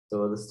So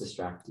will this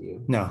distract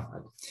you? No.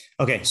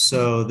 Okay,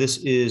 so this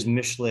is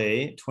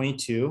Mishlei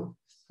 22,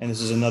 and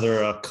this is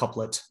another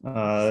couplet,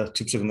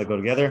 two psukim that go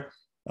together,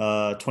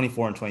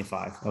 24 and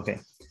 25. Okay.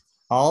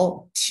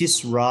 Al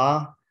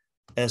tisra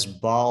es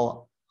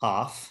bal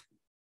af,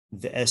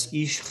 the es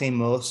ish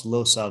chemos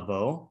lo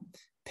savo,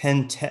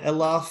 pen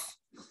te'elaf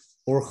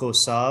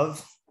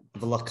orchosav,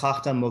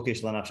 v'lakachta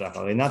mokesh lanafshach.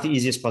 Okay, not the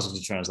easiest puzzle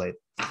to translate.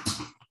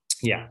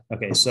 Yeah,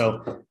 okay,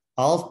 so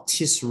al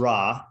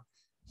tisra,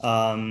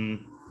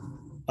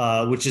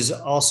 which is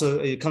also,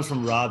 it comes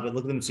from Ra, but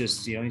look at them,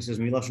 just, he says,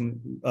 milashon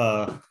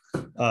re'a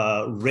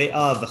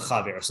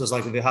v'chaver. So it's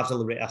like, v'hafta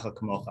l're'acha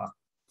kamocha.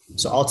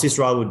 So al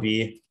tisra would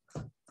be,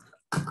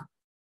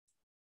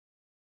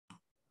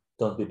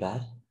 don't be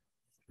bad.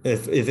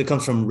 If it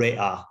comes from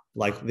re'a,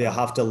 like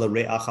v'hafta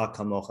l're'acha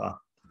kamocha.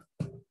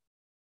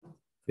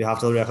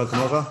 V'hafta l're'acha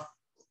kamocha?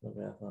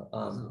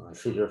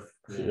 Treat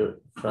your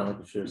friend like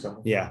you treat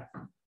yourself. Yeah.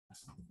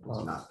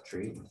 Not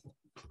treat.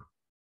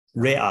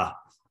 Re'a.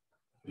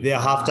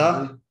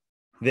 Ve'ahavta,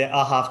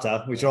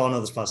 we should all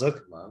know this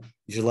pasuk.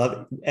 You should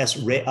love es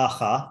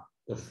re'acha,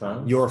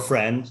 your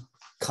friend,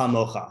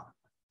 kamocha,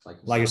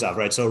 like yourself,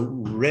 right? So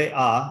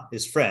re'a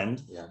is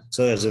friend. Yeah.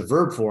 So as a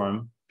verb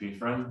form.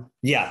 Befriend.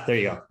 Yeah, there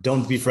you go.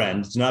 Don't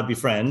befriend. Do not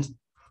befriend.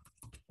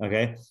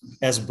 Okay.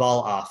 Es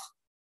bal'af.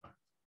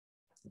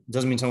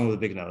 Doesn't mean someone with a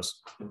big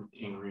nose. An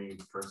angry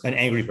person. An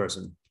angry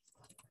person.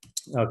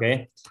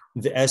 Okay.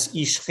 The es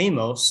ish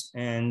chemos,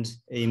 and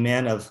a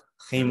man of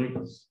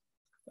chem.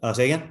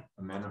 Say again?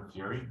 A man of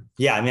fury?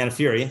 Yeah, a man of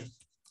fury.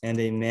 And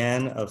a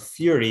man of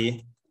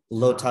fury,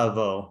 lo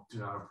tavo. Do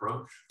not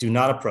approach. Do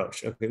not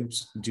approach. Okay,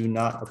 oops. Do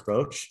not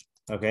approach.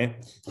 Okay.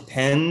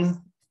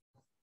 Pen.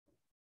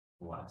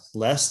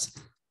 Lest.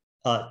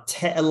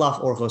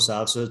 Te'elaf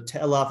orchosav. So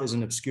te'elaf is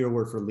an obscure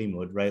word for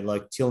limud, right?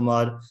 Like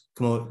tilmad,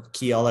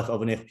 ki alef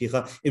avonech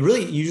picha. It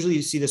really, usually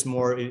you see this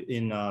more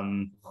in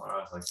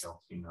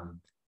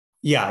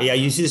yeah,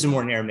 you see this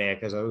more in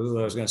Aramaic, as I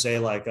was going to say,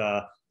 like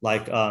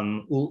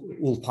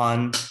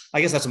ulpan.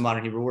 I guess that's a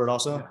modern Hebrew word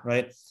also, yeah.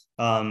 Right?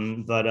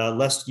 But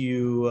lest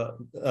you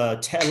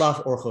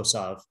te'elaf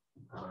orchosav,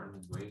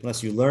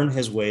 unless you learn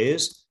his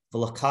ways,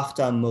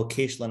 v'lakachta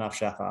mokesh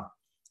lanafshecha,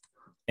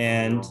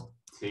 and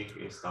take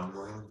a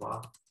stumbling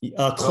block.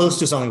 Close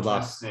to a stumbling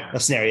block. A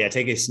snare. Yeah,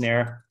 take a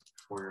snare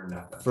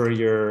for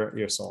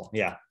your soul.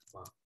 Yeah.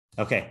 Wow.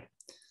 Okay.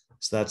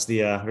 So that's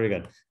the very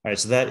good. All right.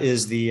 So that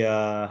is the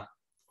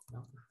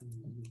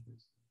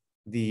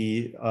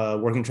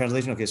working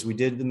translation. Okay. So we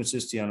did the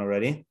Tzyon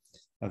already.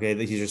 Okay.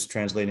 He's just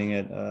translating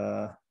it.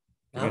 I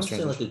haven't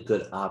seen like a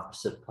good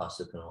opposite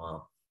pasuk in a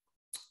while.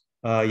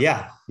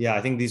 Yeah.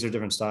 I think these are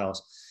different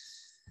styles.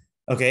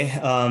 Okay.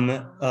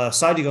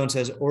 Sadigon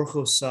says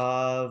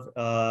orchosav,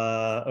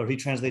 or he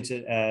translates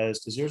it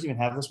as, does yours even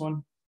have this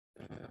one?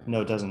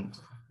 No, it doesn't.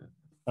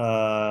 So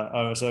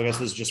I guess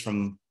this is just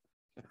from,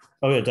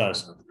 it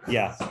does.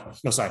 Yeah.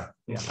 No, sorry.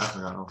 Yeah.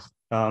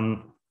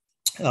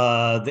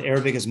 The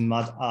Arabic is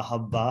mad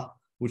ahabba,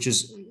 which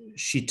is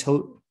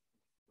shitosav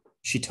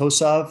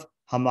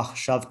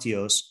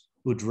hamachshavtios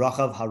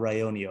udrachav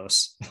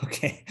harayonios.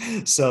 Okay.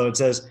 So it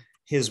says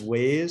his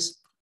ways.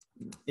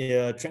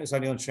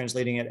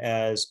 Translating it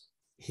as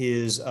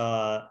his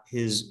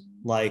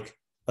like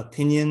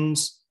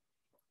opinions,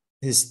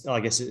 his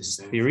his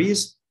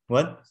theories.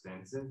 What?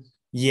 Stances?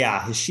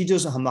 Yeah, his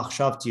shitos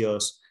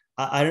hamachshavtios.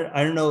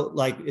 I don't know.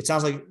 Like it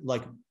sounds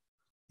like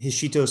his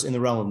shitos in the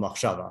realm of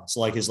machshava. So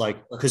like his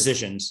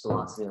positions.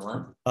 Philosophy of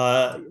life.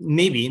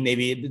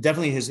 Maybe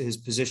definitely his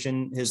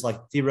position, his like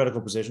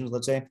theoretical positions.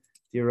 Let's say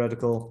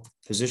theoretical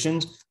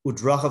positions.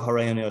 Udrachav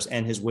harayonios,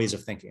 and his ways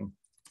of thinking.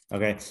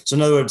 Okay, so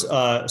in other words,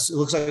 it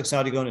looks like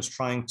Sadigon is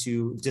trying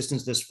to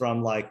distance this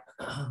from like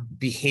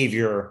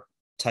behavior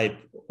type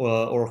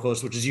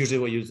orchos, which is usually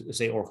what you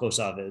say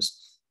orchosav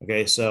is.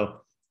 Okay,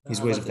 so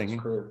his ways of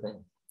thinking.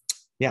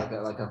 Yeah,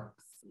 like a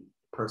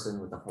person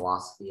with a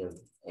philosophy of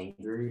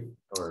anger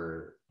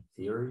or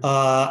theory.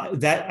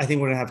 That I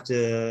think we're gonna have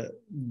to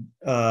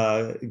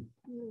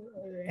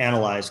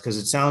analyze, because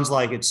it sounds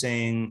like it's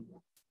saying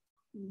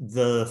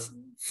the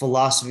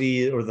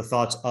philosophy or the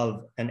thoughts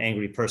of an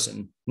angry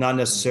person, not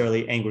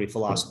necessarily angry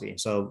philosophy.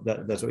 So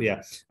that's what,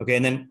 yeah. Okay,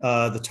 and then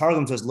the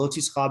Tергum says, Lo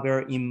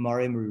tischaber im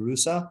mari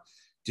merirusa.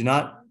 Do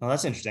not, oh,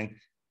 that's interesting.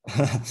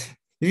 If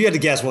you had to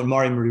guess what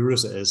mari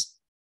merirusa is.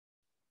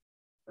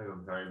 Like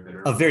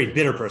a very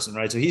bitter person,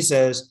 right? So he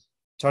says,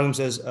 Tергum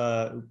says,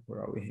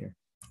 where are we here?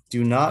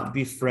 Do not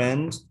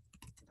befriend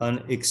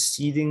an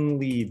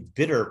exceedingly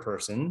bitter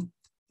person.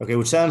 Okay,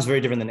 which sounds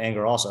very different than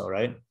anger also,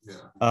 right? Yeah.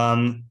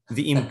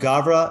 The im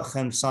gavra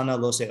chemsana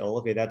lo se'ol.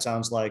 Okay, that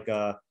sounds like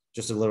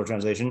just a literal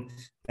translation.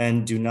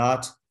 And do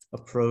not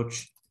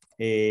approach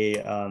a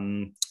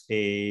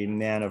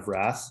man of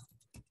wrath.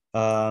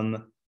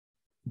 The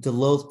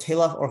lo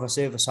telaf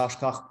orchaseh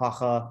v'sashkach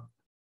pacha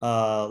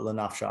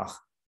lenafshach.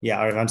 Yeah,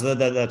 all right, so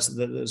that's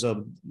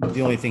so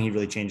the only thing he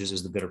really changes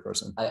is the bitter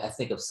person. I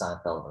think of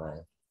Seinfeld when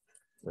I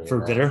for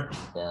bitter.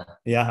 Yeah.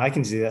 Yeah, I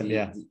can see that.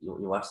 You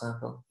watch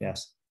Seinfeld?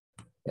 Yes.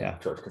 Yeah.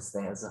 George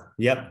Costanza.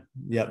 Yep.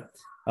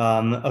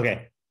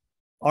 Okay.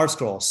 Our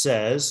scroll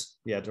says,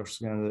 George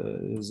Costanza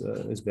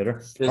is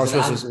bitter. There's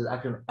actually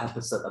an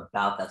episode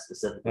about that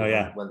specifically. Oh,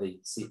 yeah. When they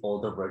see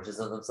older versions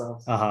of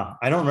themselves.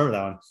 I don't remember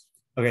that one.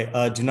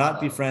 Okay. Do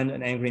not befriend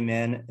an angry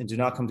man, and do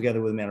not come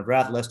together with a man of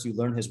wrath, lest you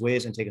learn his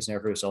ways and take a snare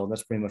for your soul.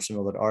 That's pretty much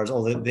similar to ours.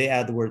 Although they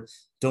add the word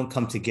 "don't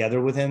come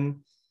together with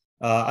him."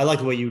 I like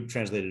the way you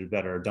translated it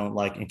better. Don't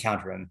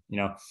encounter him.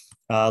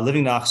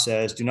 Living Nach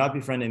says, do not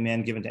befriend a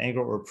man given to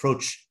anger or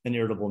approach an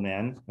irritable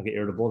man. Okay,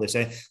 irritable, they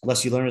say,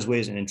 lest you learn his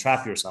ways and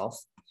entrap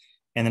yourself.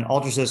 And then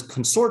Alter says,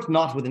 consort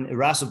not with an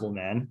irascible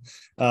man.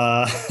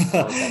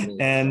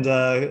 And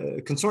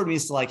consort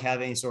means to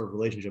have any sort of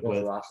relationship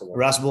with.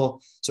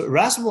 Irascible. So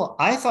irascible,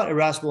 I thought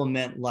irascible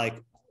meant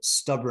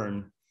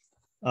stubborn.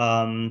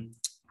 Let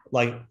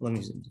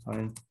me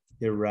define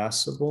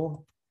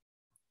irascible.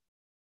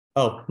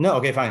 Oh, no.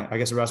 Okay, fine. I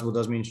guess irascible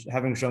does mean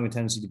showing a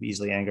tendency to be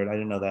easily angered. I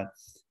didn't know that.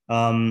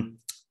 And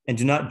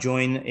do not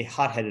join a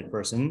hot-headed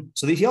person.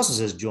 So he also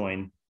says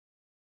join,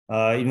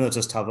 even though it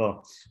says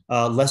tavo,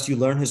 lest you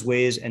learn his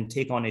ways and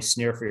take on a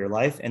snare for your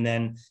life. And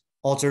then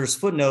Alter's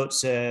footnote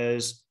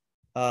says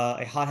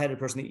a hot-headed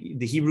person.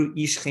 The Hebrew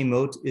ish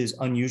chemot is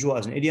unusual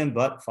as an idiom,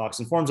 but Fox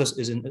informs us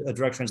is a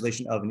direct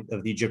translation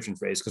of the Egyptian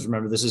phrase. Because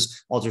remember, this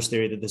is Alter's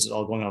theory that this is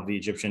all going off the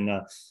Egyptian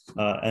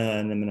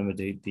and the minimum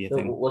thing.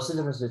 What's the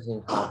difference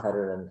between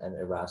hot-headed and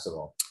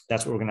irascible?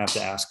 That's what we're gonna have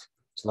to ask.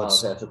 So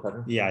that's a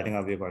question. Yeah, I think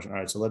that'll be a question. All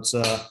right, so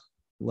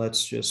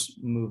let's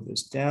just move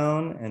this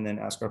down and then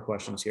ask our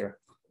questions here.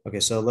 Okay,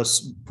 so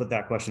let's put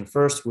that question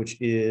first, which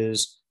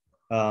is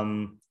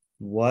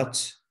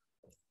what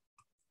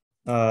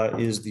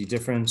is the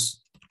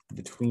difference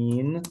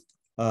between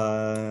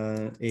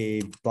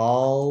a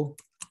bal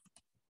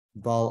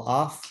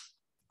af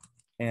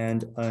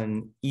and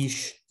an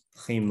ish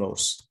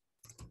chemos?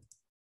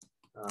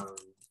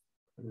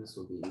 This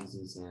will be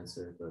easy to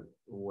answer, but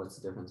what's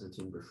the difference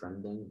between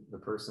befriending the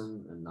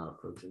person and not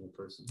approaching the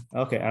person?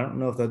 Okay, I don't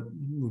know if that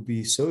would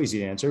be so easy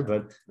to answer,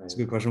 but it's a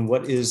good question.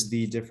 What is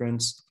the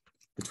difference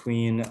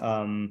between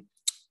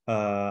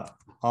al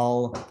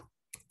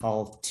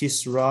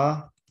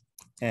tisra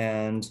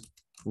and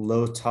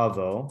lo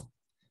tavo?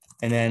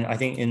 And then I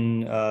think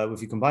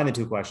if you combine the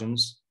two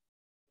questions,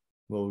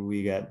 what would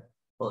we get?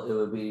 Well, it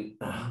would be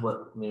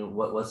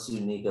what's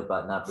unique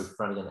about not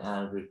befriending an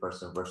angry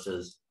person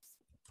versus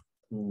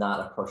not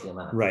approaching a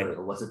man. Right.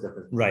 What's the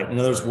difference? Right. In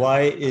other words,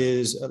 why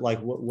is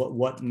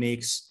what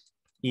makes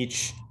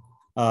each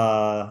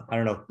I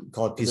don't know,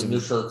 call it piece of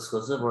mutual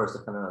exclusive or is it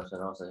dependent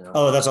on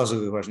Oh, that's also a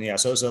good question. Yeah.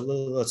 So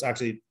let's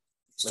actually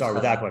start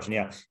with that question.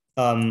 Yeah.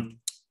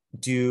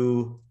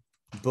 Do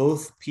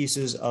both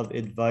pieces of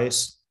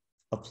advice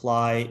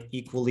apply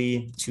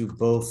equally to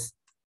both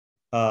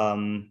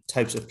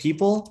types of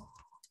people,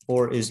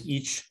 or is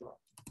each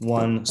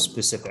one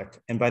specific?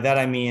 And by that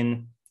I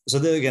mean, so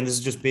again, this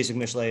is just basic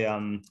Mishlei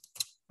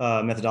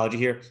methodology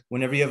here.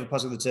 Whenever you have a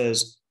pasuk that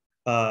says,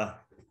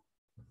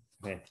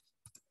 okay,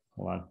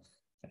 hold on,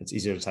 it's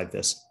easier to type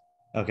this.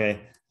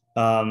 Okay,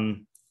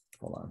 hold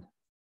on.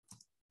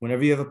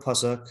 Whenever you have a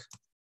pasuk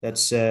that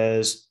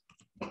says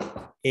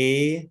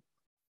A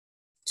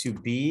to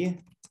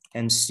B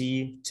and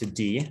C to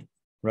D,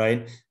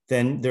 right?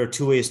 Then there are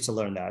two ways to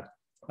learn that.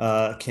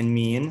 Can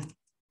mean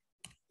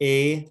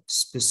A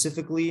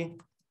specifically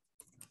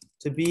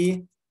to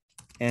B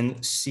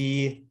and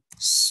C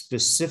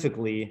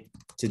specifically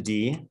to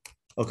D,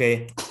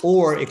 okay?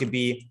 Or it could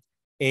be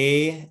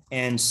A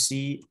and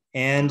C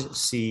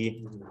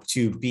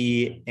to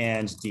B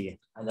and D.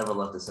 I never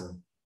learned this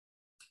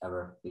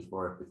ever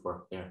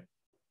before here.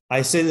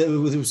 I say that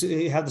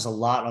we have this a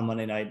lot on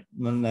Monday night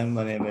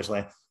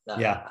Mishlei.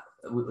 Yeah.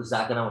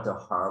 Zach and I went to a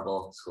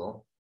horrible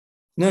school.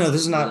 No,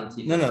 this is not.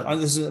 No.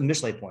 This is a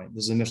Mishlei point.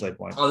 This is a Mishlei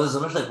point. Oh, this is a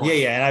Mishlei point.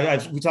 Yeah.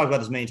 And we talked about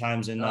this many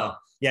times. And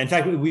in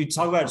fact, we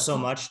talk about it so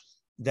much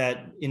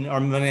that in our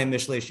Monday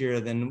Mishlei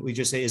shiur, then we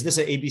just say, "Is this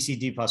an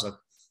ABCD pasuk?"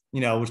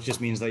 Which just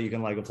means that you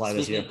can apply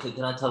this here.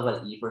 Can I talk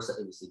about E for a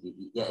second?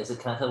 ABCD. Yeah.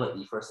 Can I talk about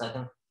E for a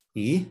second?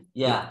 E?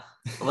 Yeah.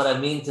 What I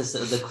mean to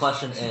say, the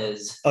question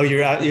is. Oh, are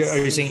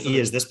you saying E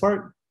is this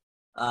part?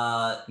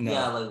 No.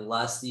 Yeah,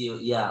 lest you.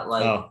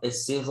 Yeah, It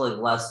seems like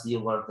lest you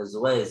learn his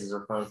ways is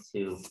referring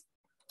to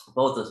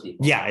both those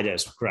people. Yeah, it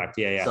is correct.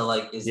 Yeah. So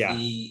is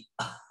E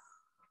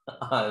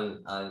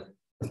on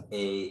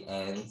A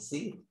and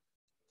C?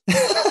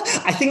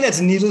 I think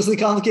that's needlessly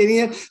complicating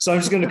it. So I'm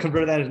just going to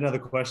convert that into another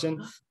question.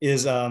 But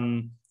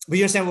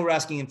you understand what we're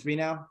asking in 3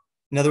 now?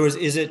 In other words,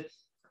 is it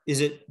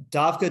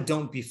Davka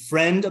don't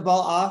befriend a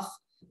Baal Af,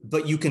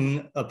 but you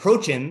can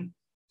approach him,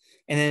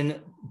 and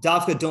then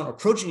Davka don't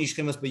approach an Ish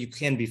Chemos, but you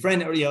can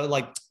befriend, or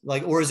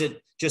or is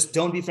it just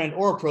don't befriend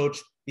or approach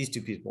these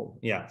two people?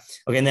 Yeah.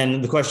 Okay. And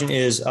then the question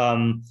is,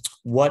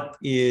 what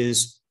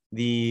is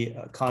the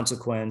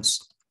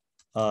consequence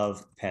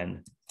of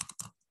pen?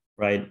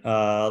 Right?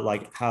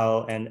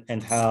 How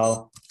and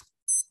how?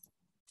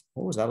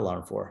 What was that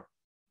alarm for?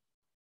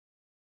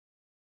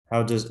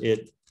 How does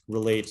it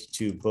relate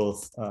to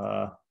both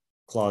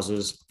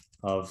clauses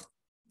of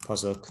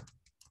pasuk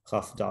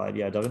Chaf Daled.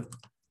 Yeah, David?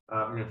 I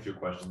have a few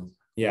questions.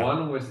 Yeah.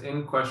 One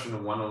within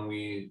question one, when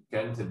we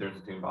get into the difference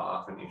between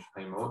Ba'af and Ish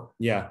Chaimot.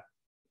 Yeah.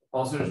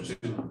 Also,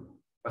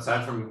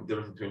 aside from the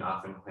difference between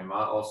Af and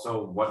Chaimot,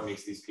 also what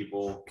makes these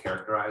people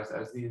characterized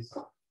as these?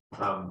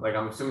 Like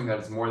I'm assuming that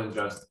it's more than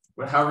just,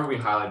 however we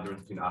highlight the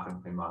difference between Af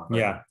and Chaimot.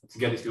 Yeah. To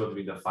get these people to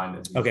be defined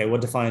as these. Okay,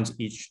 what defines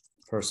each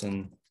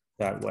person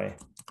that way?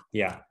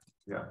 Yeah.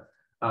 Yeah.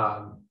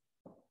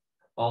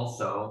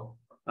 Also,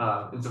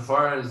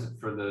 insofar as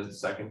for the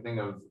second thing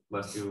of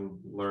lest you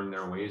learn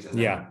their ways, and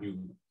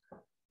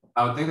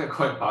I would think that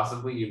quite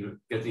possibly you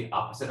get the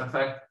opposite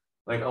effect.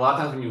 Like a lot of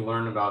times when you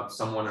learn about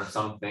someone or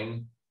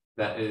something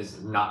that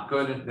is not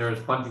good, there is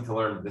plenty to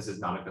learn. This is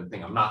not a good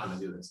thing. I'm not going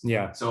to do this.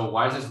 Yeah. So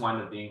why does this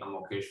wind up being a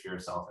mokesh for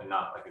yourself and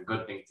not like a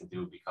good thing to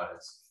do?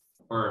 Because,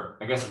 or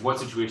I guess, what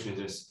situation is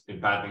this a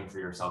bad thing for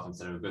yourself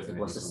instead of a good thing?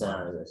 What's the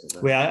scenario?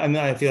 Wait,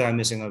 I feel like I'm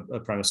missing a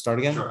premise. Start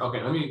again. Sure.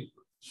 Okay. Let me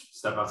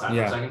step outside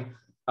for a second.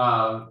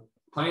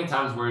 Plenty of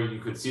times where you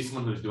could see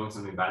someone who's doing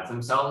something bad to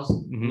themselves,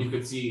 and you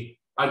could see,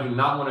 I do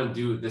not want to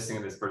do this thing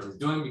that this person's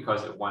doing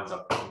because it winds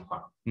up causing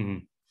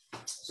harm.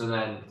 So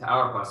then to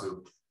our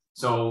pasuk,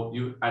 so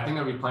I think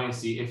I'd be planning to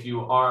see if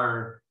you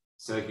are,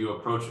 say like you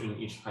approach in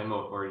each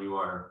Haimot or you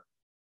are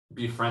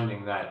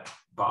befriending that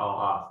Baal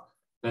off,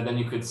 then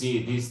you could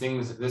see these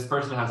things, this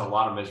person has a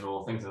lot of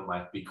miserable things in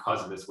life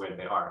because of this way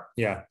they are.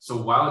 Yeah. So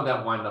why would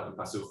that wind up in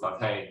pasuk of,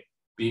 hey,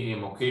 be a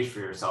mokesh for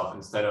yourself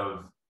instead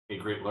of a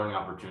great learning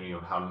opportunity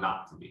of how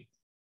not to be?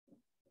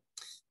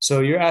 So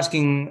you're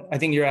asking, I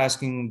think you're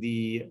asking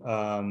the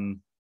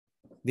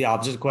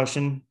opposite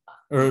question,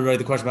 or right,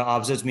 the question about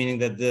opposites, meaning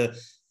that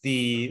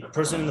the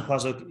person in the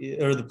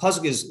pasuk, or the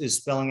pasuk is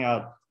spelling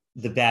out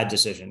the bad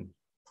decision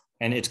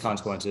and its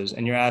consequences,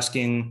 and you're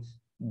asking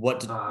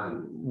what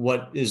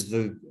is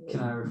the? Can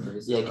I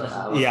rephrase?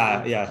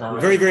 Yeah.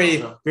 Very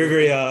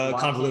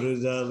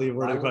convoluted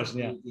worded question.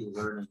 Yeah. Be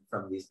learning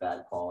from these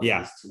bad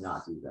qualities to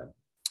not do them.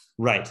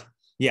 Right.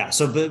 Yeah.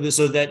 So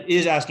that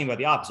is asking about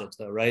the opposites,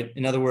 though, right?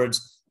 In other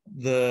words,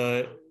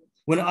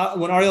 when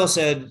Ariel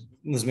said,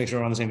 let's make sure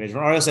we're on the same page.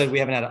 When Ariel said we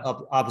haven't had an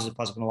opposite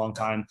pasuk in a long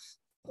time,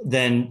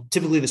 then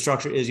typically the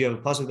structure is you have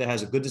a pasuk that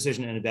has a good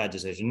decision and a bad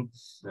decision,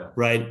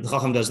 right? The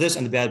chacham does this,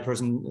 and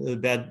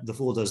the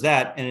fool does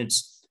that, and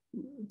it's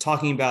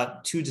talking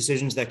about two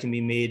decisions that can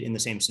be made in the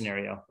same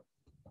scenario,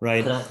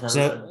 right?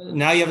 So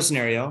now you have a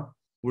scenario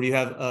where you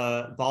have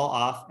a Baal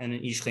off and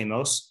an ish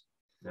chemos.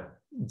 Yeah.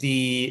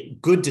 The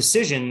good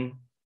decision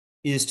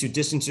is to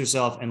distance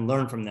yourself and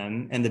learn from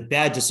them, and the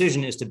bad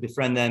decision is to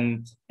befriend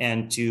them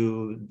and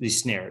to be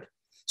snared.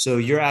 So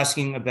you're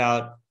asking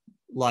about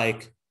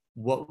like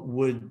what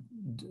would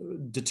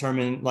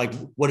determine like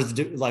what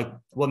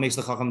makes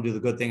the chacham do the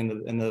good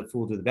thing and the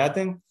fool do the bad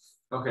thing?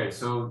 Okay,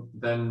 so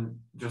then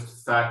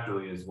just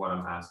factually is what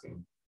I'm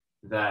asking.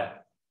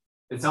 That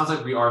it sounds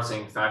like we are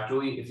saying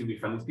factually, if you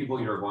befriend these people,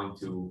 you're going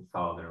to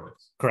follow their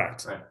ways.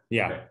 Correct. Right.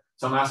 Yeah. Okay.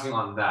 So I'm asking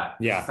on that.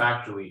 Yeah.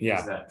 Factually,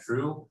 is that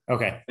true?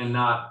 Okay. And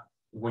not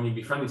when you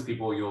befriend these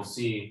people, you'll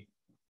see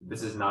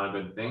this is not a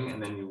good thing,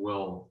 and then you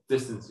will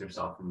distance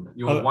yourself from them.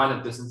 You'll wind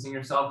up distancing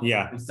yourself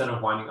instead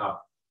of winding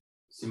up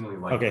seemingly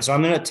like. Okay, so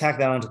I'm going to tack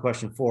that onto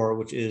question 4,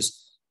 which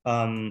is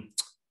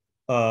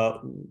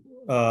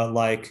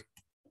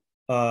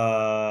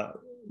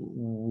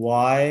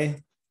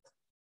why,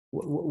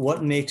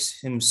 what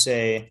makes him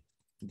say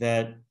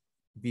that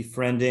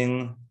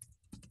befriending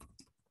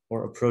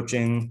or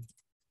approaching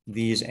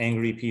these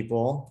angry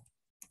people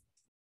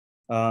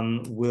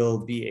will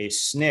be a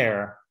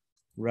snare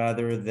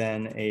rather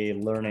than a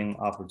learning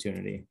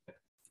opportunity?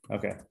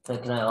 Okay.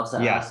 Can I also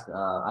ask,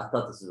 I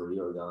thought this is where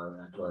you were going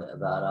actually,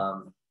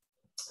 about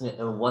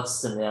in what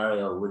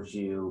scenario would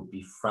you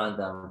befriend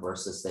them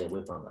versus stay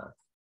away from them?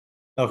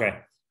 Okay.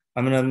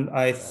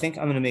 I think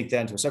I'm gonna make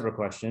that into a separate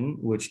question,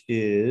 which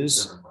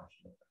is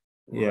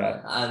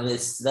Right. I mean,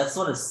 that's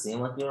what it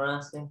seemed like you were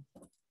asking.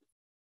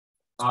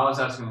 I was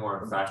asking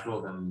more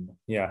factual than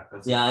yeah.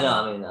 I know.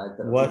 I mean,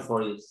 what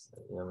before you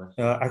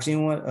actually, you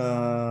know what?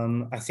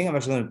 I think I'm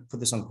actually going to put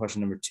this on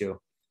question number 2.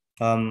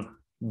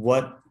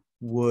 What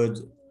would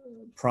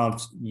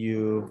prompt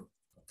you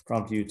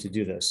to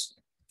do this,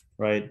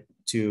 right?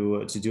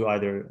 To do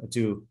either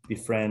to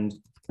befriend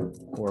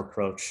or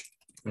approach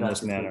in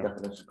this manner.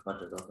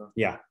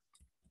 Yeah.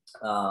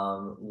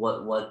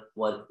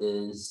 What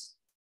is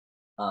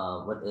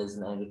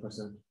an angry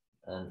person?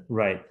 And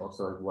right.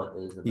 Also, like, what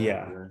is the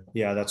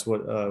yeah, that's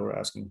what we're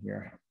asking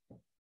here.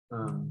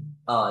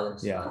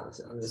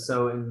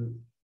 So in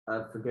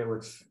I forget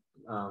which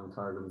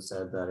Tергum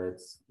said that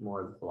it's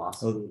more the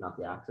philosophy, not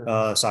the action.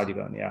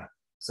 Sadigon, yeah.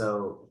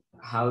 So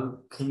how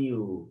can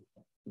you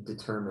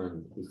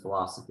determine the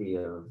philosophy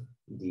of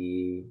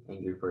the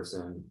angry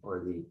person or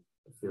the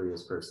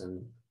furious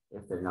person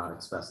if they're not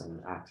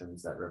expressing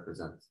actions that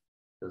represent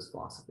those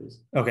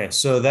philosophies? Okay,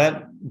 so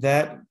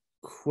that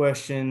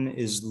question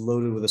is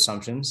loaded with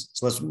assumptions.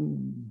 So let's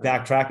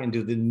backtrack and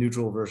do the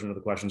neutral version of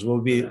the questions. What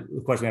would be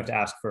the question we have to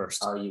ask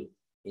first? Are you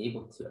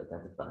able to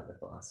identify the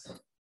philosophy?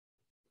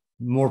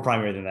 More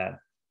primary than that.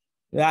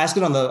 Ask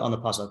it on the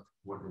pasuk.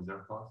 What is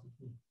their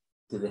philosophy?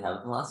 Do they have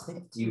a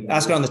philosophy? Do you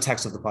Ask it on the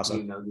text of the Do pasuk.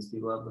 you know these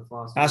people have the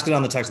philosophy? Ask it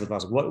on the text of the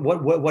pasuk.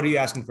 What are you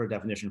asking for a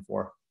definition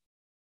for?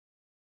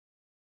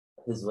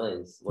 His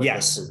ways.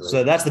 Yes. His ways?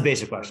 So that's the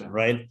basic question,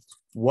 right?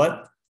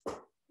 What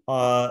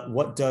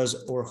does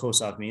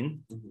orchosav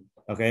mean?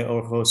 Okay,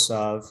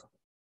 orchosav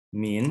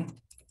mean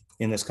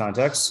in this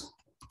context.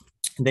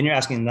 And then you're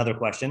asking another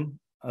question,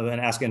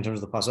 and ask it in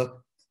terms of the pasuk.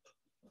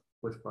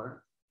 Which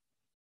part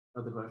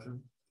of the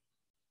question?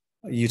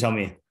 You tell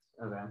me.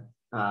 Okay.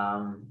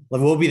 Like,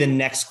 what would be the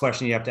next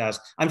question you have to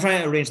ask? I'm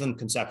trying to arrange them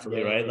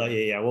conceptually, Yeah, right? yeah, Like,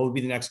 yeah. What would be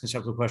the next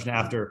conceptual question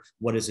after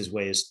what is his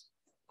ways?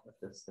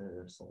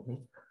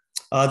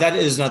 That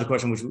is another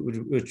question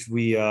which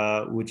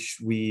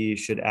we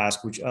should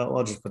ask. Which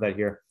I'll just put that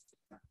here.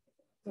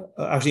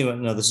 Actually,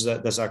 no.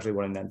 That's actually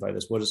what I meant by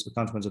this. What is the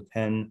consequence of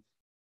pen?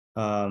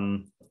 Or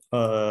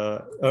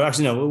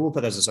actually, no. We'll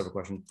put that as a separate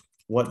question.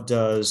 What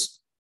does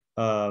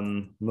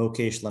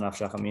mokesh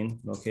lanafshacha mean?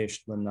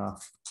 Mokesh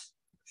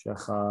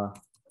lanafshacha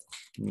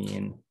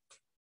mean?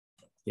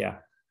 Yeah,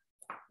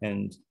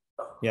 and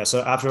yeah.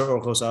 So after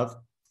orchosav.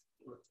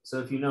 So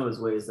if you know his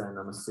ways, then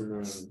I'm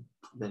assuming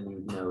then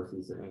you know if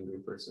he's an angry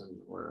person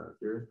or a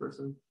furious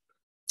person.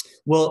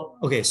 Well,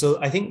 okay. So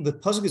I think the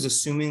pasuk is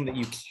assuming that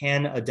you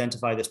can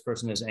identify this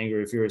person as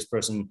angry or furious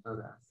person,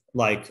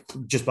 like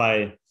just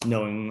by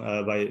knowing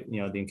by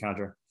the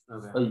encounter.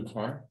 Okay. Oh, you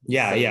can?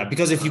 Yeah.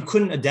 Because if you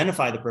couldn't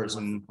identify the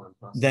person,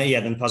 then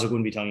the pasuk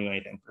wouldn't be telling you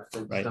anything.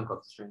 Right.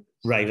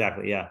 Right.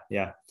 Exactly.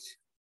 Yeah.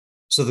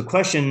 So the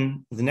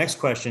next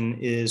question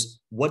is,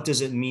 what does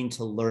it mean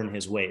to learn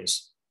his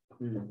ways?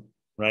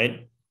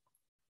 Right.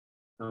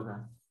 Okay.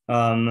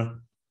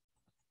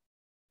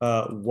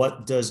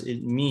 What does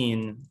it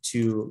mean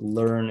to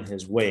learn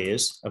his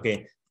ways?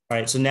 Okay. All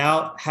right. So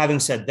now, having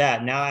said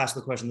that, now ask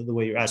the question the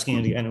way you're asking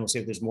it again, and we'll see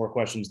if there's more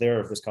questions there,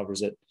 or if this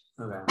covers it.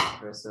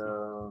 Okay.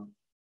 So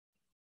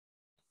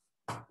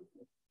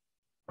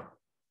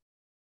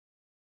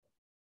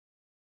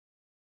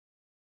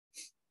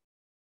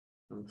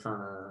I'm trying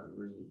to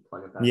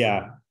plug it back.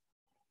 Yeah.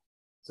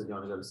 So do you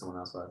want to go to someone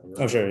else?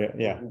 Oh, sure.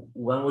 Yeah.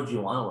 When would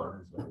you want to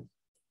learn his ways?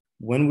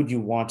 When would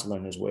you want to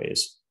learn his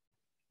ways?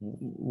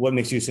 What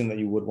makes you assume that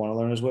you would want to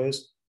learn his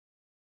ways?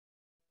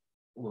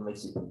 What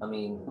makes you? I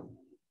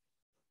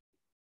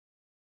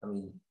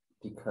mean,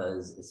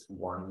 because it's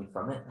warning you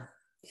from it.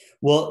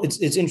 Well,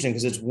 it's interesting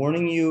because it's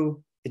warning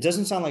you. It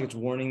doesn't sound like it's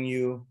warning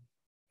you.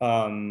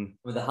 The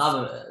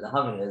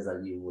having is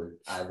that you would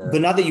either,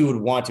 but not that you would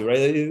want to,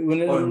 right?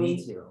 Or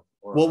need to.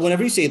 Well,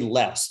 whenever you say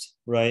lest,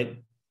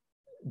 right?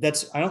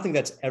 I don't think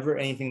that's ever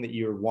anything that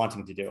you're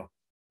wanting to do,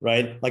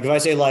 right? Like if I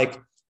say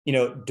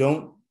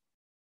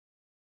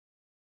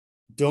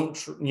don't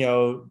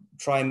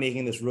try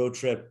making this road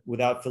trip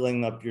without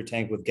filling up your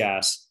tank with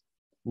gas,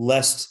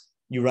 lest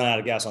you run out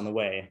of gas on the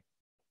way.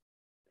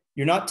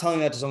 You're not telling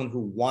that to someone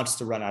who wants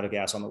to run out of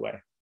gas on the way,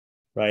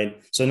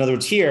 right? So in other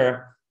words,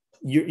 here,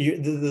 I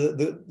think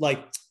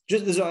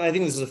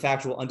this is a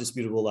factual,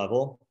 undisputable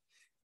level.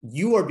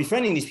 You are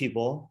befriending these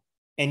people,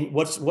 and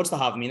what's the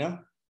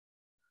havmina?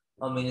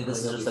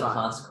 This is just a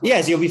consequence.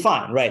 Yes, you'll be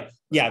fine, right?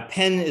 Yeah,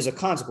 pen is a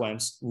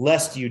consequence,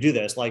 lest you do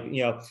this.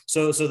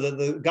 So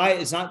the guy,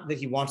 it's not that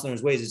he wants to learn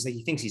his ways, it's that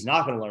he thinks he's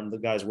not going to learn the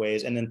guy's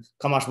ways. And then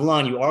Kamash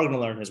Milan, you are going to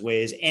learn his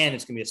ways, and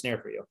it's going to be a snare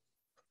for you.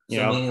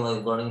 Meaning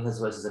like learning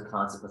his ways is a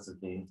consequence of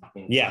being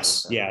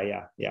yes,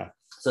 yeah.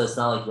 So it's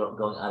not like you're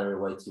going out of your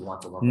way to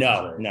want to learn.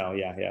 No,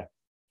 yeah.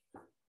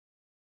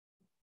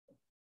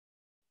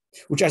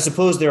 Which I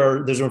suppose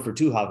there's room for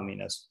two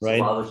havaminas, right?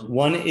 So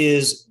one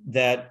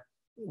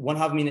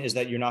havamina is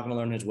that you're not going to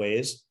learn his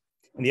ways.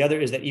 And the other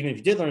is that even if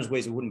you did learn his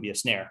ways, it wouldn't be a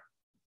snare,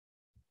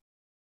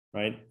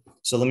 right?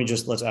 So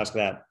let's ask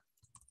that.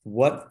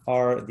 What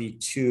are the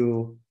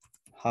two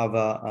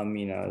hava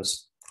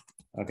aminas?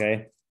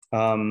 Okay.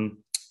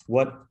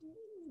 What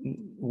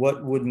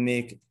would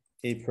make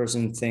a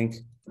person think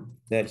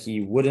that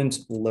he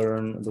wouldn't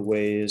learn the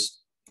ways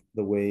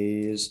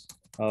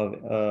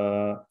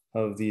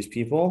of these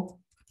people?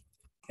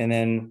 And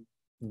then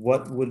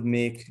what would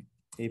make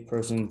a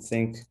person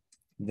think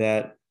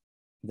that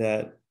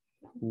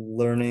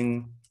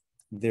learning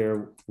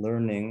their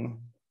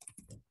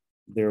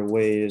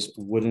ways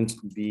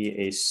wouldn't be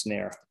a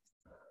snare?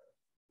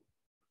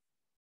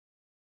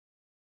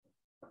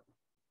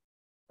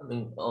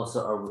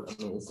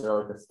 Is there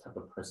like this type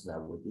of person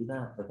that would do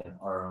that, like an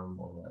arum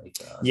or like?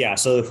 Yeah.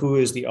 So who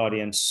is the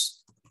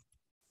audience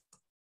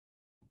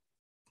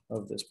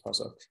of this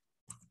pasuk?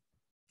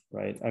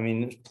 Right.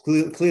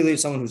 Clearly,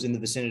 someone who's in the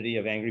vicinity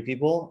of angry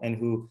people and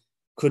who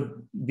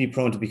could be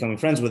prone to becoming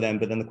friends with them.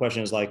 But then the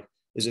question is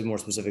is it more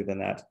specific than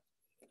that?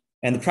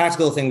 And the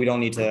practical thing we don't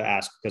need to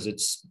ask because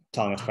it's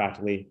telling us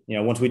practically.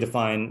 Once we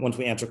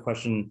answer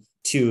question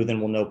 2, then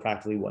we'll know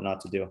practically what not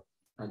to do.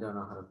 I don't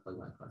know how to plug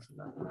my question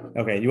back.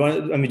 Okay. Do you want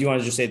to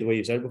just say it the way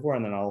you said it before,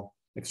 and then I'll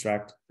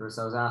extract? First,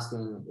 I was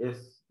asking if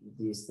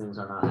these things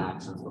are not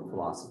actions but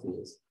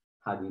philosophies.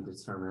 How do you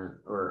determine,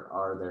 or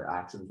are their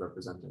actions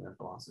representing their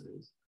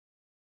philosophies?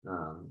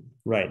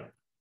 Right.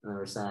 And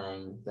we're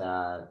saying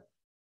that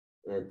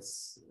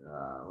it's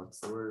what's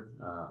the word?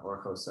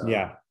 Orchoso.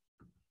 Yeah.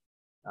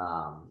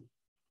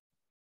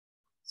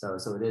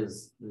 So it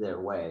is their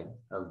way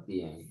of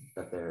being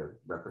that they're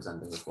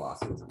representing the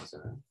philosophies, I'm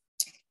assuming.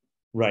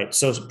 Right.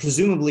 So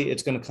presumably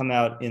it's going to come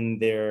out in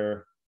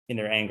their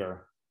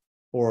anger,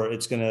 or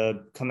it's going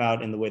to come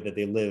out in the way that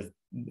they live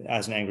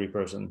as an angry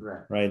person.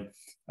 Right.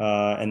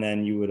 And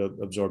then you would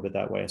absorb it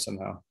that way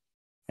somehow.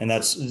 And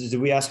did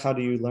we ask how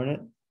do you learn it?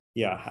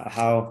 Yeah.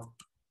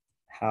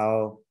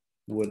 How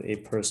would a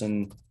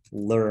person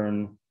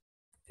learn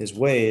his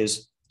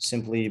ways?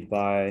 Simply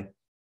by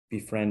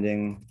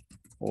befriending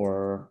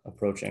or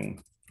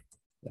approaching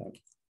that,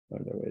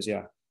 learn their ways.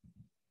 Yeah.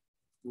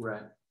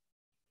 Right.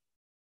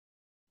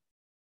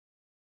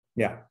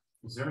 Yeah.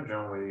 Is there a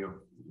general way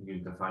you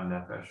define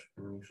nefesh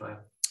in Mishlei?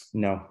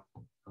 No.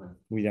 Okay.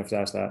 We'd have to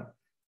ask that.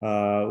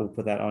 We'll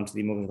put that onto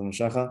the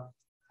Machshavah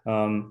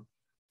Lab.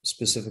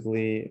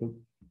 Specifically,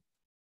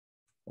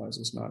 why is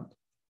this not?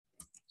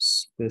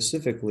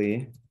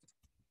 Specifically,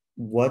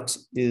 what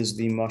is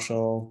the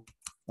mashal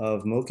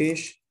of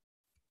mokesh,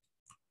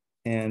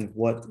 and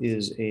what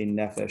is a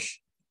nefesh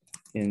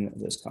in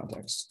this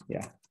context?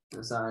 Yeah.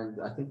 So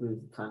I think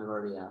we've kind of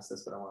already asked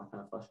this, but I want to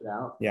kind of flesh it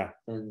out. Yeah.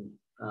 And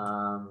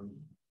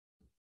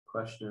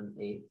question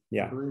 8,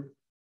 yeah. I believe.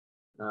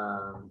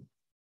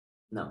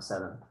 No,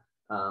 7.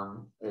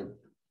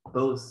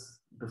 Both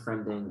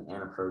befriending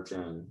and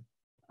approaching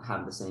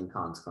have the same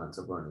consequence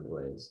of learning the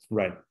ways.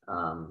 Right.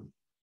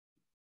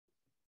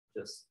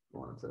 Just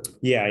wanted to.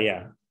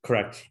 Yeah,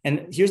 correct.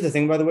 And here's the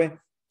thing, by the way.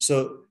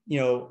 So,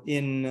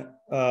 in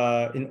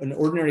an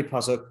ordinary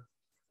pasuk,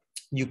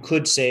 you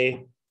could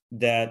say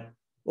that.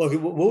 Well,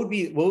 what would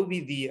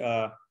be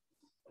the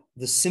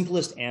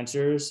simplest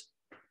answers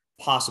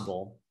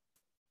possible,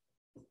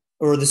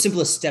 or the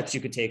simplest steps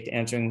you could take to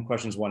answering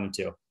questions 1 and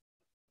 2?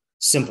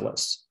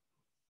 Simplest.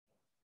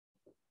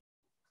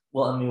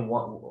 Well, I mean,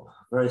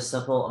 very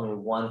simple. I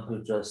mean, one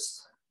who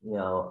just,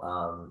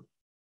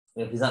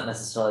 he's not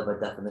necessarily by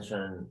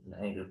definition an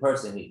angry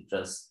person. He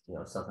just,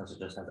 sometimes he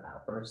just has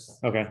outbursts.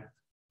 Okay.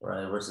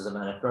 Right. Versus a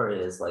manipuri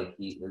is like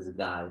he is a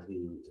guy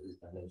who is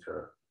by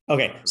nature.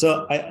 Okay.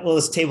 So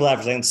let's table that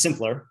for a second.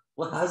 Simpler.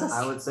 Well, how's this?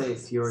 I would say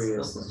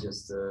furious is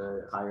just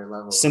a higher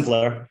level.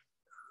 Simpler.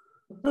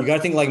 You got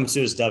to think like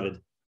Metzudas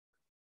David.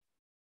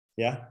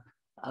 Yeah.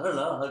 I don't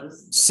know.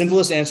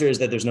 Simplest answer is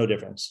that there's no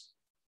difference.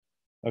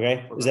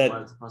 Okay. Well, is that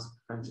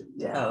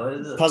yeah? What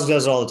is it? Pasuk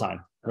does it all the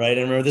time, right?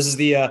 And remember, this is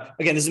the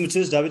this is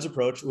Metzudas David's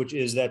approach, which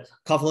is that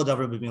kafala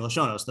davar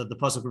b'milashonos, that the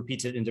pasuk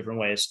repeats it in different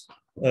ways,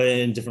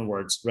 in different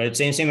words, right?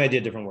 Same idea,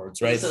 different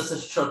words, right? So it's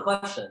a short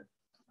question.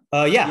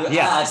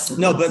 Yeah.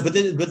 No, but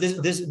this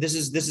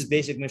is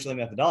basic Mishlei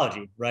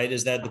methodology, right?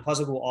 Is that the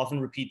pasuk will often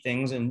repeat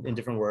things in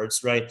different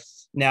words, right?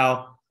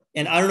 Now,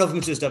 and I don't know if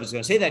Metzudas David is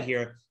going to say that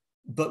here,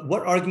 but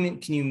what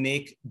argument can you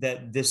make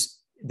that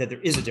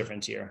there is a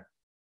difference here?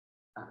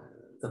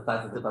 The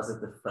fact that the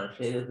pasuk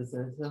differentiated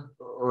between the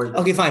two?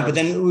 Okay, fine. But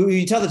then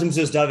you tell that to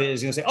Metzudas David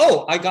is going to say,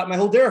 "Oh, I got my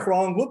whole derech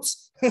wrong.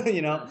 Whoops." Once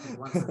they're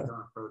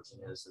done approaching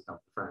it, it's not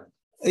friend.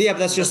 Yeah, but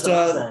that's just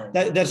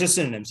that's just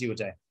synonyms. You would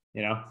say, I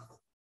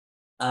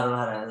don't know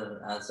how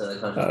to answer that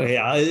question. Oh,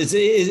 yeah,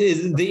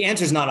 the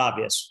answer is not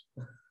obvious.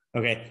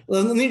 Okay,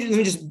 well, let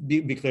me just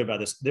be clear about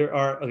this.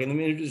 Let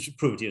me just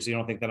prove it to you, so you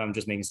don't think that I'm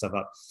just making stuff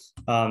up.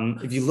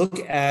 If you look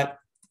at,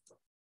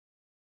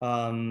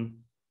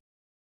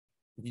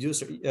 if you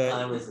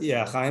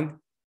do, Chaim.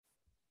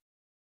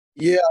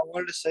 Yeah, I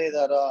wanted to say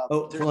that.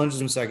 Hold on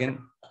just 1 second.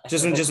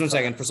 Just one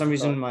second. For some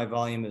reason, my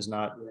volume is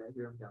not. Yeah, I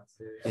hear him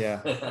downstairs. Yeah.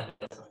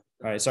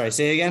 All right. Sorry.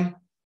 Say again.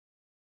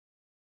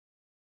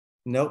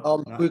 Nope.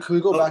 Can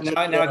we go back?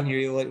 Now I can hear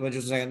you. Wait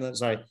just a second.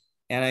 Sorry.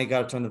 And I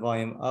got to turn the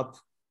volume up.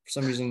 For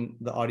some reason,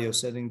 the audio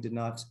setting did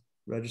not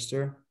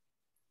register.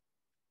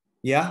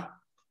 Yeah.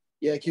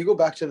 Yeah. Can you go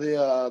back to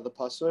the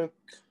pasuk?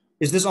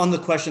 Is this on the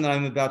question that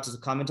I'm about to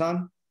comment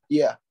on?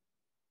 Yeah.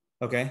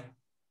 Okay.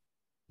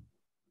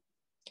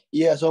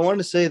 Yeah. So I wanted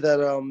to say that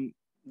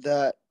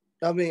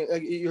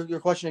your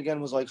question again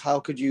was like, how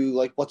could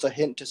you what's a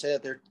hint to say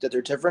that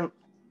they're different?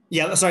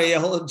 Yeah. Sorry. Yeah.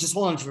 Hold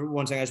on for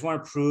 1 second. I just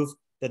want to prove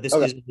that this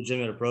is a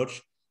legitimate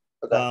approach.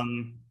 Okay.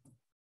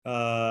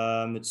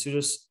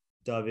 Metzudas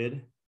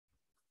David.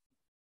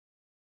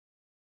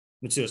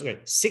 Metzudas, okay,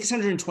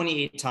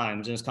 628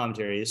 times in his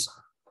commentaries.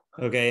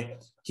 Okay,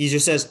 he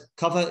just says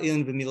 "kava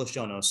ilin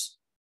b'milashonos."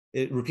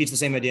 It repeats the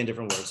same idea in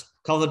different words.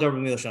 Kava davar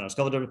b'milashonos.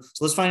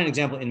 So let's find an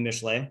example in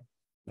Mishlei.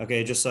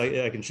 Okay, just so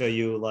I can show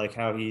you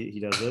how he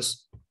does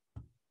this.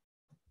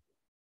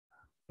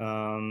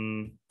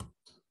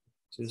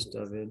 Just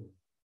David,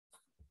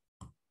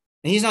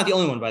 and he's not the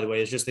only one, by the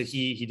way. It's just that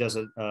he does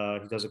it.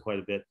 He does it quite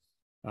a bit.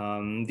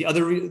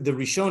 The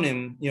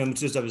Rishonim,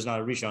 Metzudas David is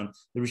not a Rishon.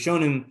 The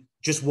Rishonim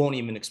just won't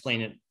even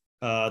explain it.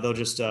 They'll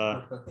just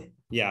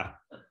yeah.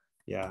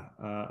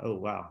 Oh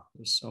wow,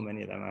 there's so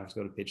many of them. I have to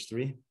go to page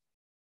 3.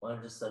 Why don't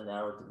you just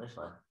narrow it to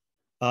Mishlei?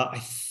 I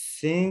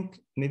think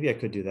maybe I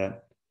could do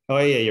that. Oh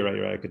yeah, you're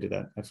right. I could do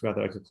that. I forgot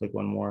that I could click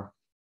one more.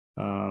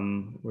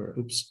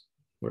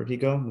 Where'd he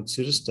go?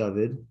 Metzudas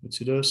David.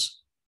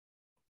 Metzudas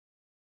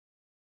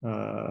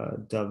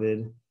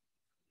David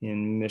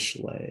in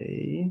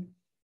Mishlei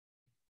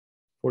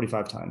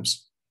 45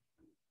 times.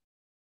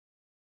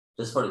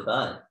 Just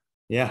 45.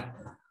 Yeah.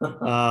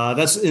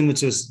 That's in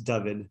Mitzvahs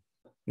David.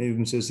 Maybe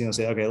Mitzvahs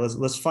say, okay,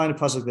 let's find a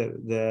pasuk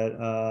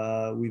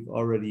that we've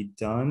already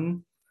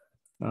done.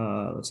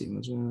 Let's see.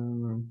 Let's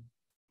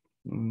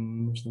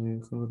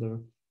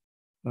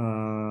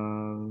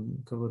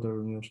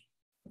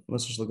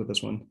just look at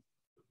this one.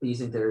 You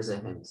think there is a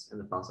hint in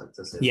the pasuk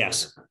to say?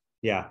 Yes.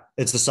 Yeah.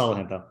 It's the subtle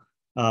hint though.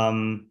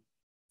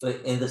 Wait,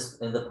 in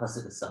the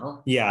pasuk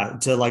itself? Yeah,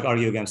 to like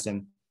argue against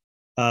him.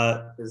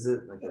 Is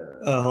it like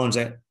a Hold on a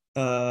second.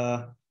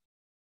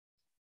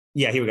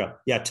 Yeah, here we go.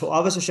 Yeah,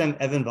 To'avas Hashem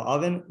Evan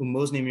Va'avin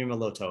Umozni Mirma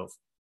Lo Tov.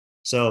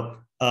 So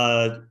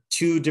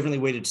two differently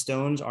weighted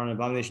stones are an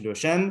abomination to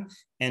Hashem,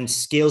 and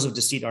scales of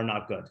deceit are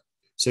not good.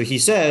 So he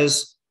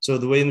says, so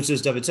the way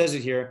Mrs. David says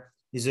it here,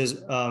 he says,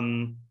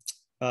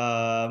 Moznaim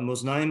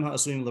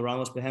ha'asuim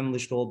l'ramos behem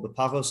lishkol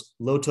b'pachos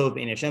lo tov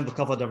ein Hashem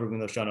v'kafal davar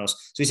b'no shanos.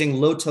 So he's saying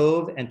lo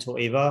tov and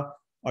to'eva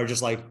are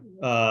just like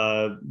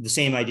the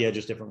same idea,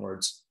 just different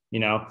words, you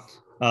know.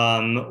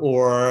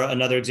 Or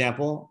another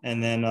example,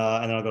 and then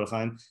I'll go to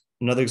Chaim.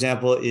 Another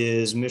example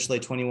is Mishlei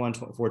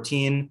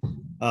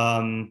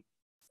 21:14,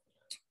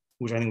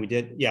 which I think we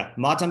did. Yeah,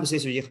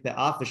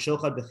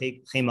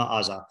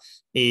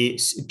 a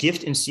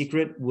gift in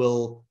secret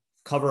will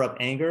cover up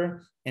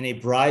anger, and a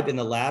bribe in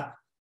the lap,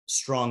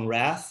 strong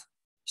wrath.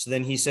 So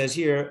then he says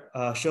here,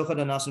 Shochad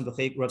anasun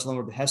b'chek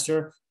ratzlomer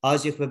b'hester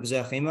az yichbe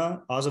b'zeh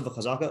azav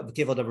v'chazaka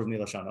v'keval davar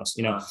b'mila shanos.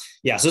 You know,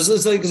 yeah. So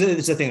it's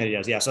a thing that he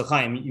does. Yeah. So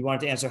Chaim, you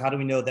wanted to answer. How do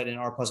we know that in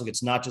our pasuk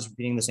it's not just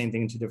repeating the same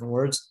thing in two different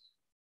words?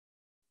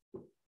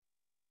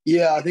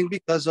 Yeah, I think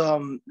because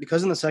in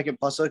the second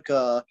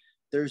pasuk,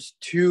 there's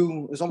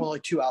almost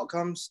like two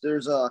outcomes.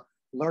 There's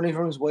learning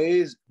from his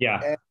ways,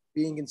 yeah, and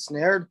being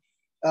ensnared.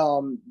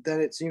 Then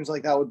it seems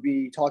like that would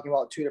be talking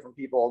about two different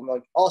people. And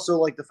like also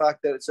like the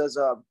fact that it says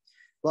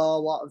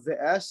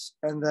vs,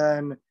 and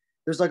then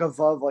there's like a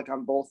vav like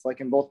on both,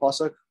 like in both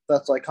pasuk.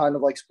 That's like kind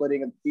of like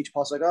splitting each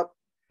pasuk up.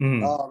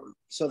 Mm-hmm.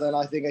 So then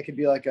I think it could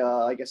be like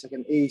I guess like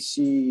an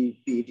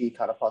ACBD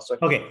kind of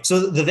pasuk. Okay,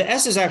 so the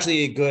S is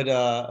actually a good.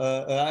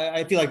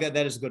 I feel like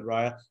that is a good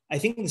raya. I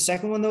think the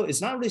second one though,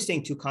 it's not really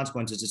stating two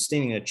consequences. It's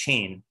stating a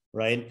chain,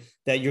 right?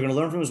 That you're going to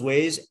learn from his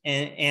ways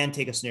and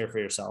take a snare for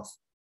yourself.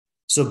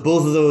 So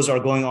both of those are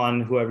going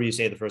on whoever you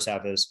say the first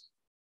half is,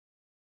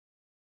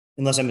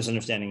 unless I'm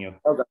misunderstanding you.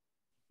 Okay.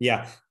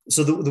 Yeah.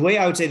 So the way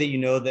I would say that you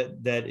know that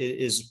it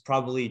is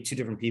probably two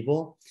different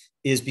people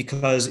is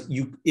because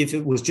if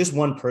it was just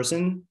one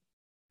person,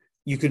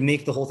 you could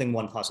make the whole thing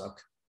one pasuk.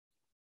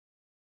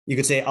 You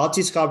could say al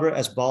tiskaber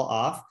as bal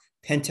af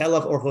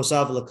pentelav or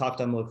hosav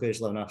lekakta mokesh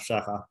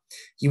lenafshacha.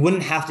 You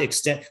wouldn't have to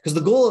extend, because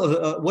the goal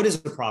of what is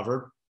a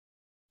proverb?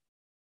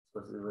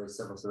 Very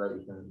simple, so that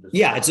you can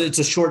just it's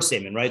a short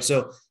statement, right?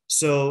 So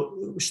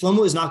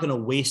Shlomo is not going to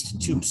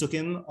waste two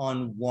psukim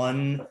on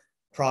one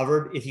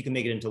proverb if you can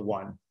make it into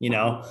one. You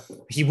know,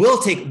 he will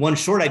take one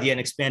short idea and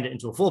expand it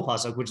into a full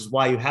pasuk, which is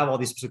why you have all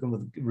these psukim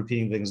with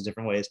repeating things in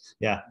different ways.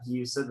 Yeah.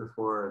 You said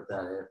before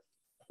that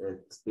if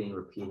it's being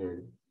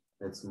repeated,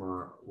 it's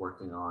more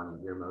working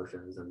on your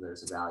emotions and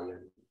there's a value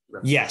in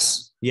repetition.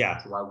 Yes.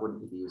 Yeah. So why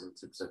wouldn't you be using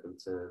two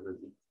psukim to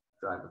really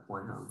drive the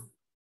point home?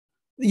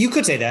 You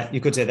could say that.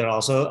 You could say that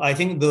also. I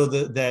think though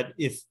that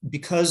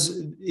because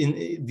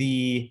in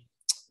the,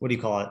 what do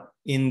you call it?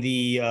 In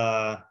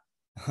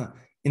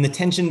the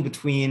tension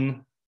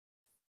between,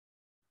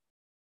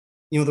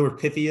 you know, the word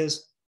pithy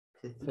is?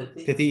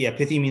 Pithy, yeah.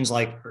 Pithy means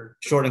like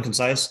short and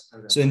concise.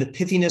 Okay. So in the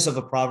pithiness of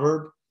a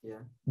proverb,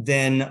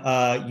 then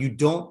you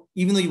don't,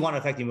 even though you want to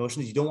affect the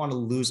emotions, you don't want to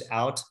lose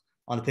out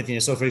on the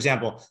pithiness. So for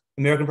example,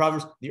 American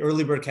proverbs, the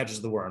early bird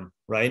catches the worm,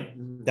 right?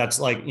 Mm-hmm. That's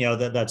like, you know,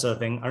 that's a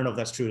thing. I don't know if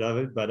that's true of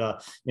it,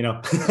 but you know,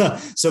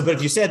 so, but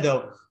if you said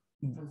though,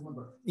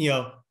 you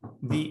know,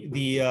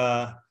 the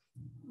I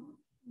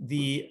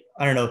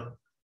don't know,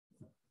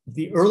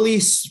 the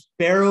early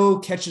sparrow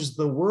catches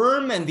the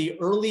worm and the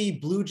early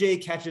blue jay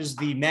catches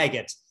the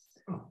maggot.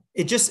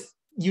 It just,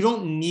 you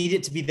don't need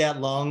it to be that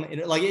long.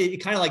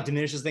 It kind of like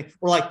diminishes things.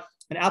 Or like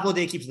an apple a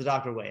day keeps the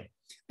doctor away.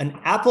 An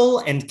apple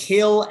and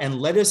kale and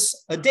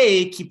lettuce a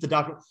day keep the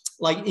doctor,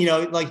 like, you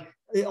know, like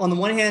on the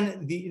one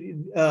hand,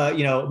 you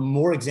know,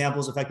 more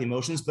examples affect the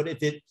emotions, but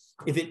if it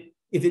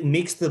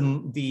makes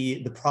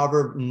the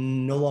proverb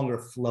no longer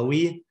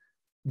flowy,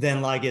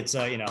 then like it's,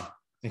 you know,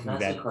 making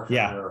bad.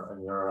 Yeah.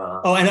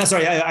 Oh, and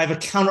sorry, I have a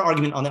counter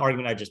argument on the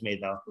argument I just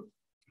made though.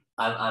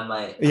 I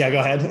might. Yeah, go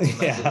ahead.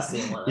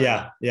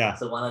 Yeah.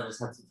 So why not just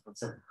have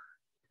 2%?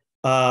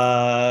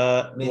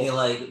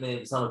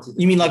 Maybe some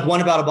you mean like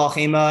one about a Baal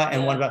Chema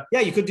and one about,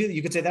 you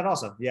could say that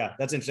also. Yeah,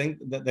 that's interesting.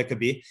 That could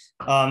be.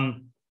 I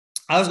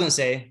was going to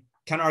say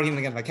counter argument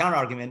against my counter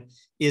argument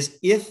is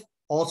if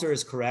Alter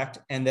is correct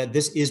and that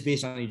this is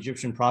based on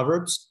Egyptian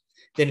proverbs,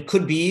 then it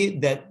could be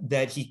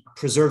that he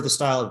preserved the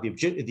style of the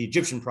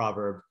Egyptian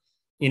proverb,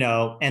 you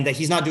know, and that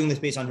he's not doing this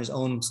based on his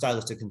own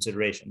stylistic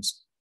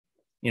considerations.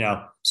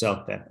 So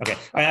okay. All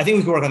right, I think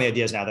we can work on the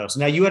ideas now though. So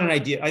now you had an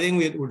idea. I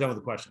think we're done with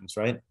the questions,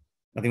 right?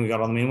 I think we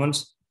got all the main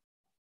ones.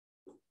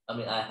 I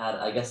mean,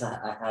 I guess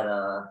I had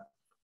a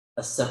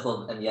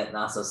simple and yet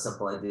not so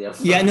simple idea.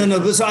 Yeah, no.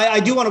 But so I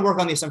do want to work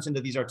on the assumption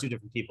that these are two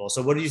different people.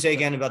 So what did you say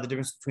again about the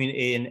difference between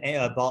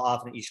a Baal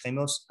Af and Ish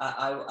Chemos?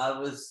 I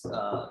was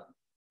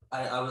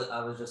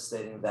just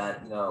stating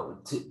that,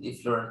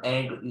 if you're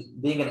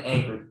being an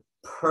angry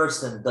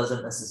person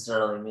doesn't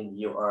necessarily mean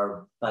you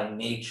are by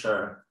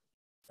nature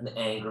an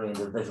angry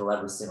individual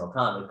every single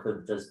time. It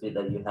could just be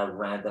that you have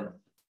random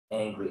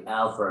angry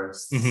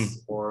outbursts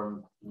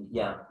or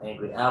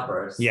angry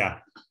outbursts. Yeah.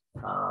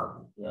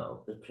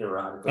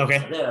 Periodically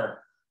okay.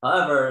 There.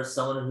 However,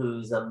 someone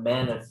who's a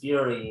man of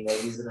fury,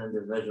 he's an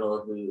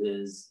individual who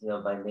is,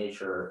 by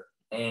nature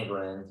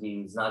angry, and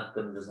he's not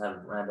going to just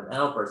have random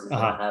outbursts. He's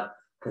going to have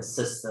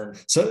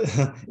consistent. So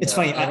it's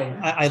funny.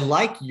 I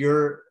like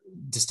your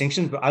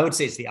distinction, but I would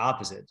say it's the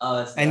opposite.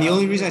 The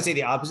only reason I say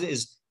the opposite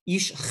is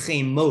Ish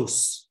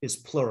Chemos is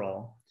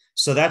plural.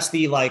 So that's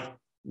the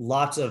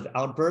lots of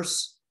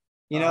outbursts,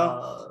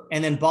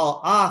 and then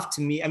Baal Af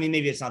to me, I mean,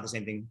 maybe it's not the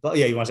same thing, but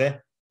yeah, you want to say?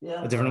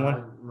 Yeah. A different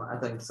one? I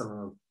think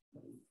something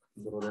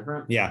a little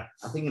different. Yeah.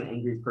 I think an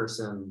angry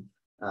person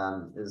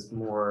is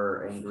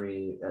more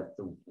angry at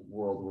the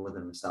world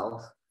within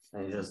himself,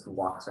 and he just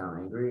walks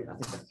around angry. I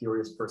think a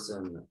furious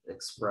person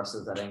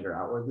expresses that anger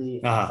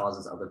outwardly and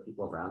causes other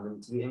people around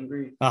him to be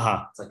angry.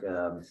 It's like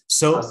I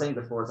was saying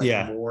before,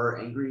 it's more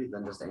angry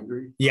than just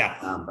angry.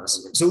 Yeah.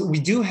 So we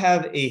do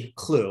have a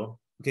clue,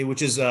 okay,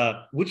 which is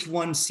which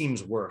one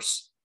seems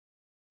worse?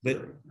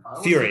 But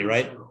fury,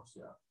 right?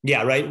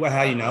 Yeah, right. Well,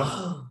 how do you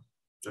know?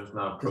 Just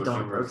not don't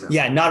approach.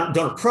 Yeah,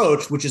 don't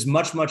approach, which is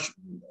much more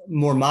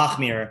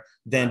machmir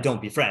than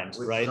don't befriend,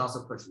 which right? Is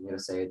also pushing you to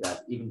say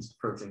that even just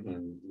approaching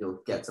him,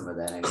 you'll get some of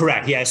that anger.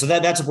 Correct. Yeah. So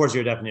that supports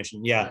your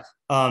definition. Yeah.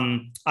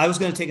 I was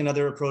going to take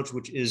another approach,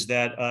 which is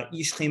that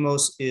Ish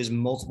Chemos is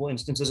multiple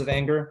instances of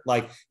anger,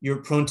 like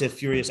you're prone to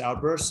furious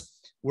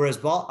outbursts, whereas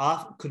Baal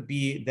Af could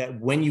be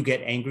that when you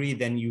get angry,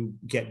 then you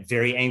get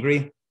very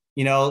angry.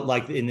 And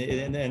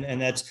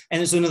that's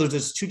so in other words,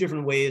 there's two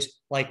different ways.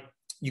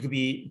 You could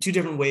be two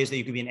different ways that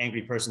you could be an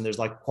angry person. There's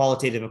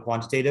qualitative and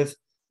quantitative.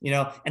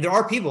 And there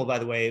are people, by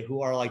the way,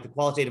 who are the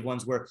qualitative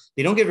ones where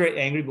they don't get very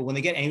angry, but when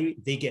they get angry,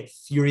 they get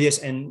furious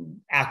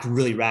and act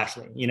really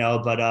rashly.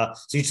 But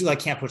so you just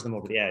can't push them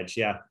over the edge.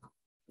 Yeah.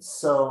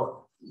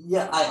 So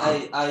yeah,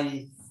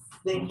 I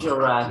think you're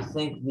right. I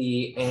think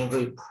the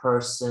angry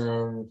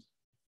person.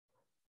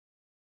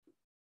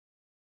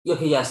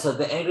 Okay, yeah. So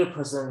the angry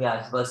person,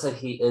 yeah. Let's say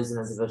he is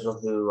an individual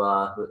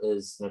who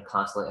is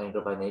constantly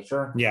angry by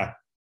nature. Yeah.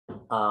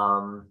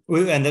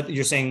 And that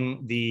you're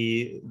saying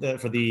the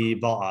for the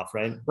Baal Af,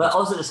 right? But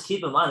also just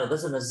keep in mind, it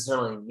doesn't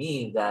necessarily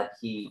mean that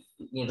he,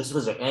 just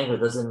because you're angry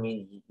doesn't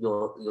mean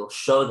you'll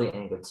show the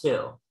anger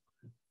too.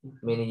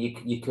 Meaning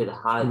you could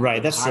hide.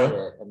 Right. That's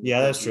true.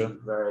 Yeah, that's true.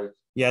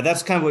 Yeah,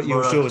 that's kind of what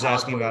Yoshua was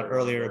asking about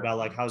earlier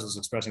about how's this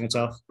expressing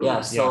itself.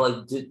 Yeah.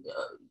 So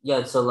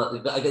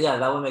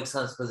that would make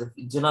sense, because if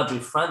you do not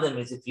befriend him,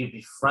 is if you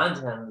befriend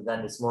him, then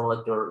it's more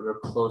like you're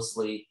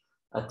closely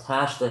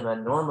attached to him,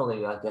 and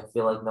normally I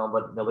feel like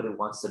nobody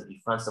wants to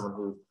befriend someone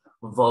who's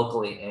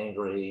vocally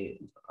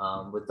angry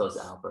with those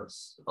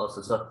outbursts.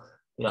 Also, so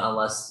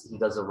unless he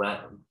does a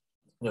random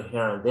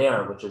here and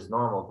there, which is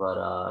normal,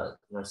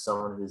 but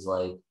someone who's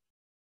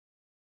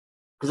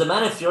because a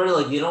man of fury,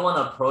 you don't want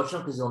to approach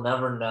him because you'll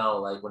never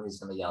know when he's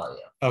going to yell at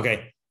you.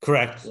 Okay,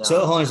 correct. Yeah.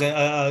 So hold on a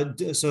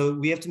second. So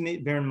we have to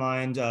bear in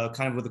mind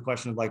kind of with the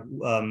question of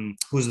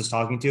who's this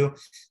talking to,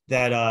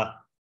 that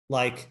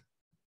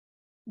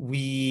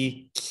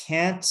you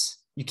can't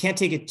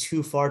take it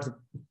too far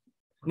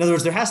in other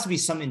words, there has to be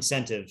some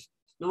incentive.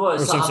 I'm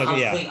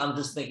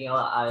just thinking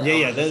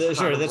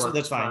sure,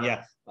 that's fine.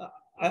 Yeah.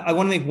 I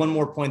want to make one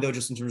more point though,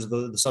 just in terms of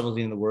the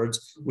subtlety in the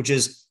words, which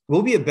is,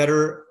 will be a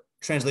better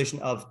translation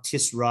of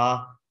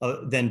tisra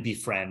than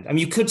befriend. I mean,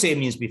 you could say it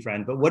means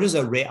befriend, but what is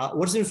a rea?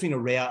 What's the difference between a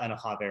rea and a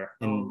haver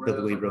in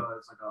biblical Hebrew?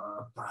 It's like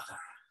a brother.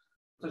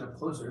 It's like a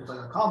closer. It's like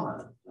a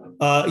comrade.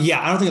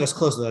 Yeah, I don't think that's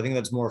close though. I think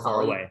that's more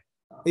far away.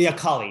 Yeah,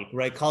 colleague,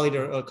 right? Colleague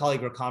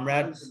or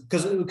comrade.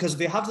 Because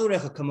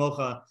v'havturecha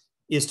kamocha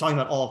is talking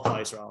about all of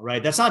Klal Yisrael,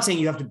 right? That's not saying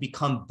you have to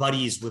become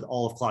buddies with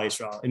all of Klal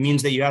Yisrael. It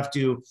means that you have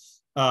to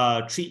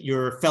treat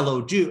your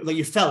fellow Jew like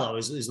your fellow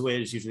is the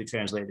way it's usually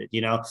translated.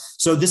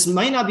 So this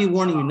might not be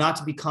warning you not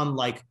to become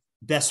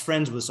best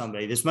friends with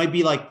somebody. This might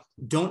be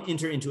don't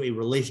enter into a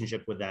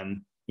relationship with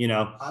them.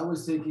 I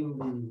was taking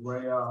the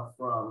Raya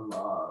from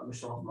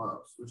Mishlei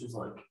Podcast, which is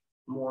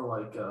more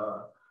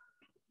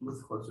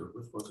with closer.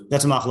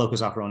 That's a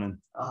machlokas achronin.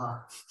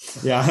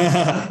 Yeah.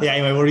 Yeah.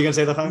 Anyway, what were you gonna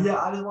say, Lefan?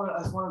 Yeah, I just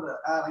wanted to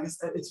add. I guess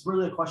it's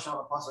really a question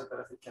on a pasuk that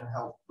if it can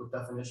help with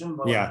definition,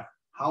 but yeah.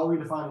 How are we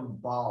defining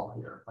Baal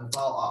here?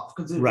 Baal off?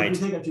 Because you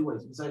take it two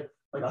ways. You can say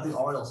I think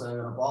Ariel saying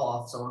that a Baal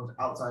off someone's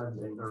outside of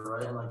the anger,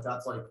 right? And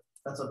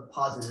that's a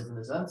positive in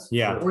a sense.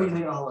 Yeah. Or you can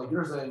think how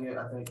you're saying it,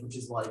 I think, which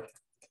is a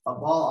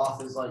Baal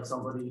off is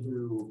somebody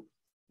who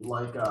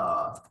like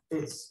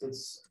it's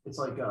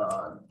like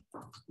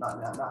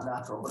not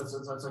natural, but it's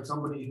like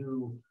somebody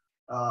who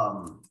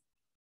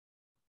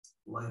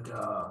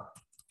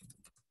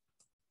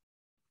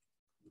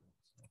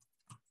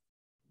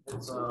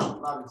it's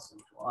not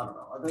instinctual. I don't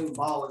know. I think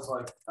ball is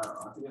like, I don't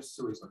know. I think it's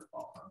silly like a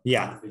ball.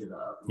 Yeah. Figure that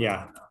out.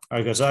 Yeah. All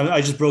right, good. So I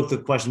just broke the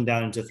question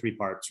down into 3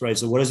 parts, right?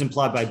 So what is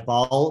implied by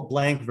ball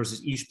blank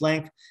versus ish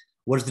blank?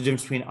 What is the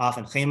difference between af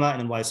and chema,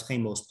 and then why is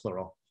chemos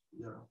plural?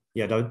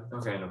 Yeah, Doug?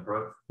 Okay, an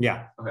approach.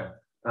 Yeah. Okay.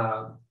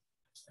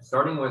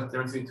 Starting with the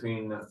difference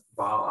between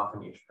baal af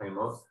and ish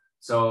chemos.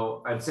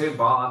 So I'd say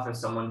baal af is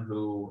someone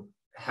who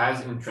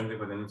has intrinsic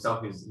within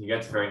himself. He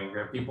gets very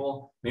angry at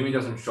people. Maybe he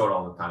doesn't show it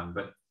all the time,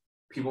 but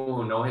people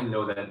who know him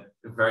know that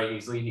very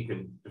easily he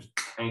could just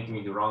anything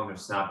you do wrong,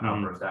 just snap and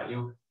outburst at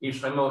you.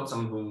 Ish chemos,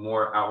 someone who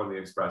more outwardly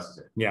expresses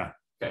it. Yeah.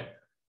 Okay.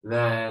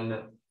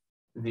 Then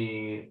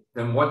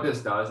what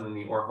this does, and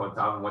the or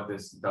hotav, and what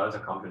this does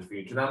accomplish for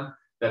each of them,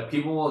 that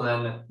people will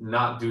then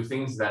not do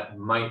things that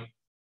might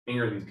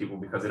anger these people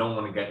because they don't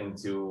want to get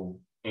into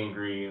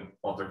angry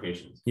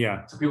altercations.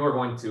 Yeah. So people are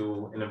going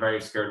to, in a very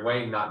scared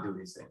way, not do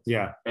these things.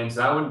 Yeah. And so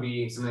that would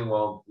be something,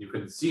 well, you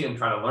could see and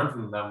try to learn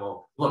from them.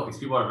 Well, look, these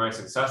people are very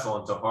successful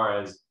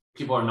insofar as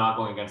people are not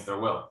going against their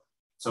will.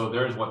 So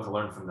there's what to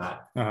learn from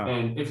that.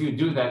 And if you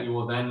do that, you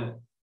will then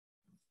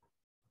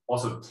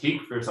also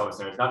take for yourself a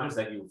snare. It's not just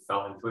that you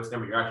fell into a snare,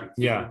 but you're actually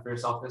taking for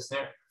yourself this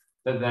snare.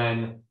 That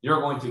then you're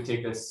going to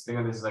take this thing,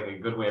 and this is like a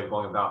good way of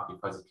going about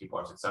because people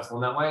are successful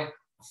in that way.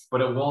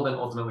 But it will then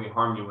ultimately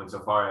harm you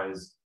insofar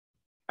as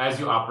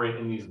you operate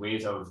in these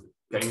ways of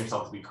getting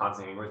yourself to be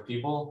constantly angry with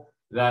people,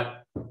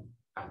 that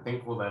I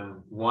think will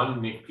then, one,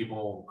 make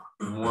people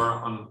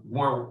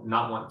more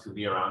not want to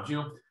be around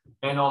you,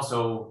 and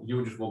also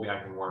you just will be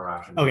acting more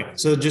irrational. Okay,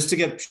 so just to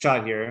get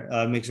shot here,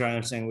 make sure I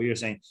understand what you're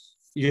saying.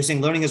 You're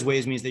saying learning his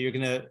ways means that you're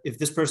gonna, if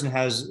this person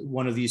has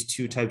one of these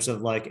 2 types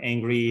of like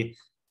angry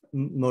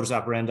modus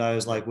operandi,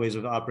 like ways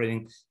of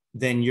operating,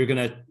 then you're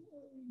gonna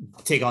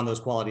take on those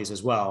qualities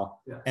as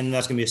well. Yes. And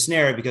that's gonna be a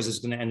snare because it's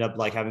gonna end up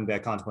like having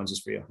bad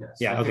consequences for you. Yes.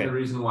 Yeah. I think Okay. the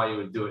reason why you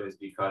would do it is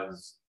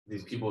because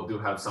these people do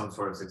have some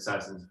sort of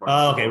success in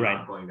okay,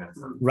 right. going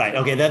against them. Right.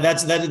 Okay.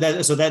 That's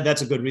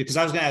a good reason, because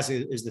I was gonna ask,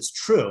 is this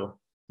true?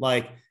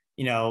 Like,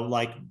 you know,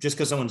 like just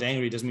because someone's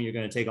angry doesn't mean you're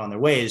gonna take on their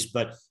ways,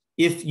 but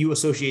if you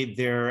associate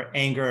their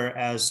anger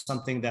as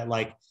something that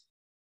like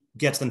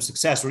gets them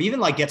success, or even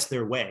like gets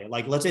their way,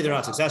 like let's say they're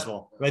not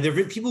successful, right? There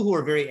are people who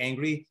are very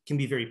angry, can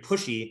be very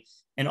pushy,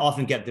 and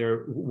often get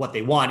what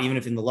they want, even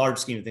if in the large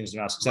scheme of things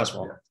they're not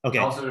successful. Yeah. Okay.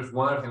 Also, there's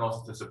one other thing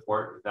also to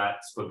support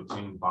that split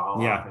between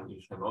baal af and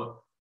ish chemos.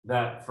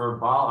 That for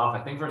baal af,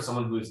 I think for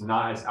someone who is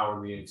not as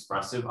outwardly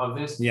expressive of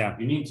this, you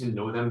need to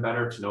know them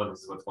better to know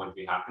this is what's going to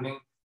be happening.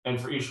 And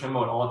for ish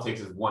chemos, all it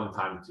takes is one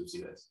time to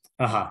see this.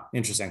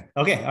 Interesting.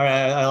 Okay. All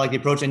right. I like the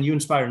approach, and you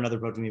inspired another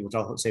approach in me, which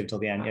I'll save until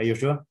the end. Yeah,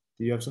 Yoshua,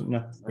 do you have something?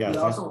 No. Yeah. I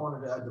also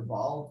wanted to add the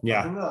ball.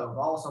 Yeah. I think that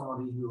ball is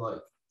somebody who like,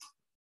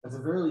 at the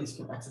very least,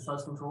 can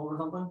exercise control over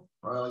something,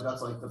 right? Like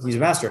that's he's a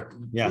master.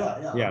 Yeah.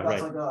 That's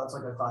right. That's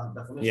like a classic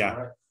definition,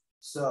 right?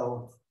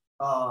 So,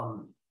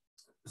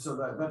 so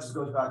that just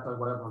goes back to like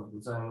what everyone's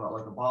been saying about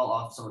like a ball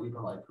off, somebody who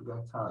can like who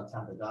can kind of like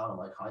tamp it down and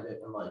like hide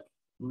it and like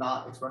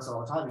not express it all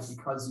the time. It's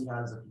because he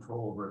has the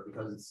control over it,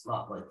 because it's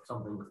not like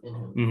something within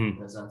him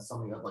in a sense,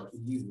 something that like he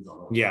uses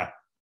on the Yeah.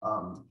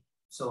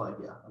 So like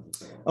I'm just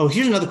saying. Oh,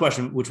 here's another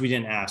question which we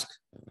didn't ask.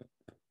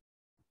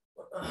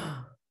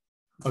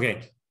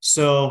 Okay,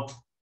 so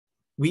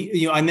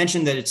I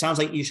mentioned that it sounds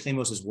like ish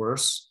chemos is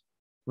worse,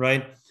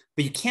 right?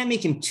 But you can't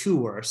make him too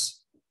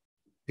worse,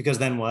 because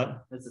then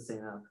what? It's the same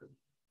outcome.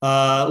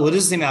 Well, it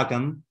is the same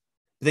outcome,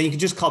 but then you can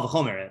just call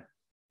v'chomer it.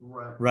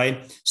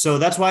 Right. So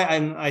that's why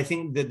I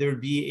think that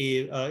there'd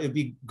be it'd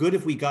be good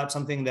if we got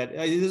something that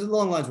is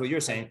along the lines of what you're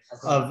saying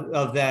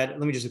of that.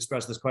 Let me just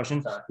express this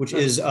question, which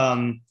is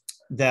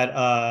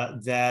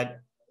that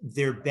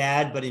they're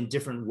bad, but in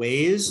different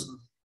ways.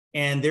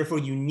 And therefore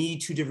you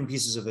need 2 different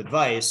pieces of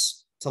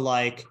advice to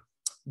like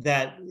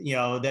that, you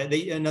know, that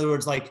they, in other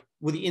words, like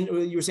with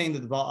you were saying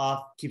that the ball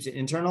off keeps it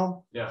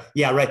internal.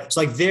 Yeah. Right.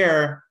 So like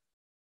there.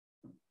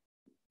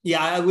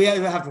 Yeah, we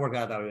have to work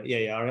out that way.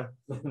 Yeah, all right.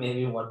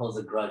 Maybe one holds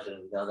a grudge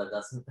and the other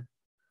doesn't.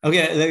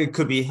 Okay, it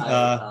could be.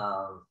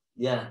 Yeah.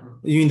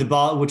 You mean the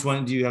ball? Which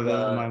one do you have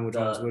in mind? Which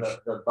one's which?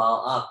 The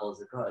ball up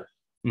holds a grudge.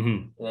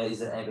 Mm-hmm. Yeah,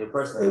 he's an angry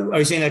person. Are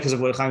you saying that because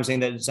of what Chaim's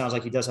saying, that it sounds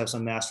like he does have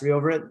some mastery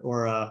over it,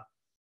 or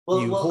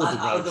you hold the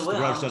grudge? The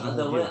grudge doesn't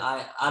hold you.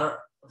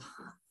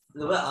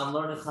 The way I'm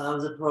learning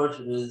Chaim's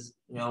approach is,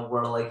 you know,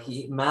 where like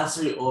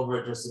mastery over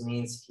it just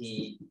means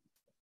he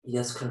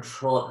has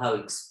control of how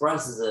he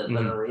expresses it,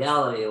 but in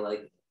reality,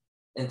 like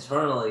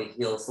internally,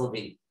 he'll still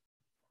be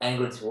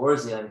angry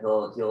towards you, and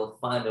he'll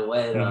find a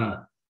way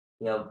to,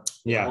 you know,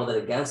 hold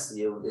it against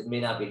you. It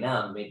may not be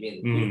now, it may be in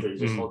the future.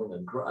 He's just holding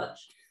a grudge.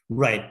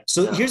 Right.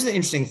 So here's the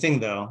interesting thing,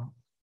 though,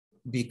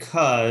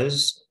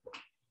 because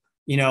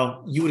you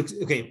know you would.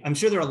 Okay, I'm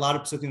sure there are a lot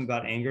of psukim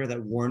about anger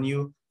that warn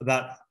you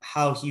about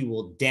how he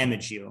will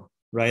damage you.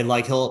 Right,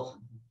 like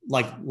he'll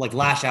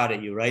lash out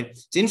at you, right?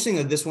 It's interesting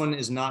that this one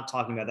is not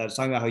talking about that. It's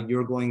talking about how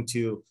you're going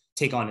to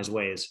take on his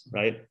ways,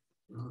 right?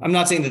 I'm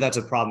not saying that that's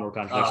a problem or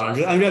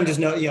contradiction. I'm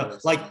just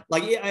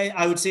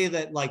I would say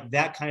that like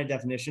that kind of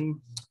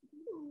definition,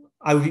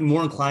 I would be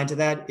more inclined to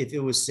that if it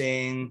was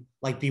saying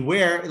like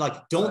beware,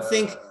 like don't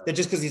think that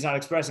just because he's not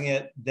expressing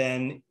it,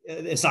 then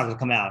it's not going to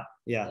come out.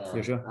 Yeah,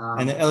 you're sure.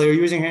 And then Ellie, are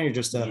you using your hand? You're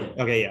just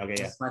okay.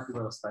 This might be a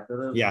little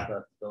speculative. Yeah.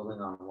 But building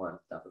on what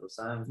David was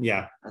saying.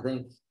 Yeah. I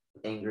think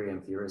angry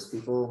and furious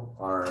people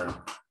are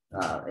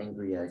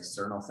angry at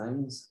external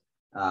things.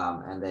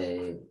 And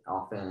they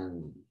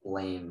often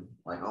blame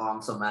like, oh,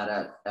 I'm so mad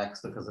at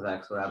X because of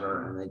X,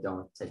 whatever, and they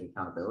don't take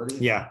accountability.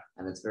 Yeah.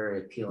 And it's very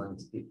appealing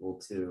to people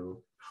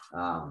to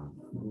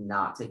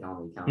not take on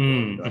the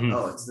accountability. Like,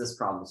 oh, it's this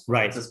problem, it's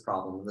this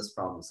problem,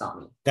 it's not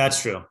me.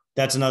 That's true.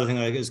 That's another thing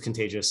that is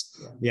contagious.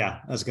 Yeah,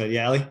 that's good.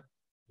 Yeah, Ellie?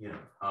 Yeah.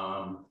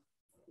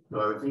 So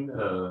I would think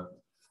that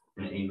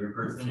an angry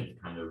person is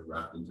kind of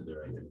wrapped into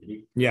their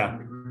identity. Yeah.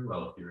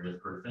 While a furious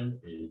person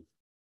is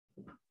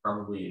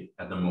probably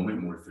at the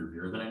moment more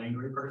severe than an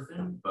angry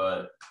person,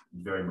 but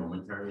very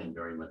momentary and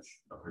very much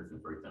a person,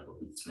 for example,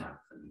 who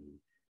snaps and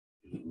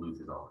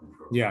loses all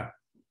control. Yeah.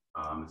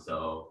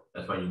 So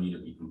that's why you need to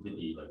be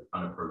completely like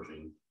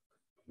unapproaching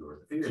your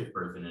furious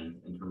person,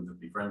 and in terms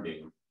of befriending,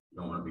 you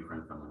don't want to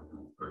befriend someone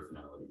whose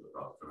personality is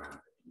also around.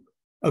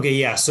 Okay,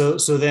 yeah. So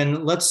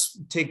then let's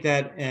take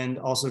that and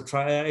also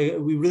try.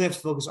 We really have to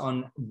focus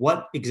on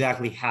what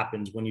exactly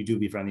happens when you do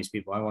befriend these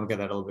people. I want to get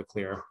that a little bit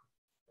clearer.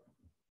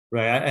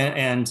 Right.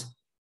 And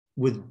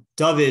with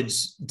David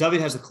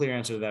has a clear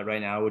answer to that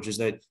right now, which is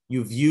that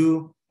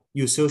you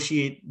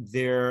associate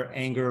their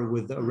anger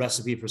with a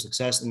recipe for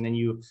success, and then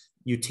you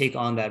take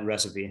on that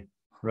recipe,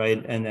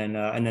 right? And then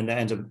that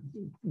ends up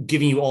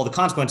giving you all the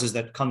consequences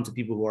that come to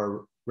people who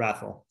are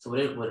wrathful. So what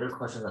are your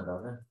questions on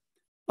David?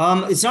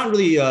 It's not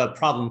really a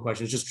problem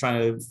question. It's just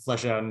trying to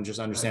flesh it out and just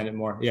understand it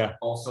more. Yeah.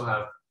 Also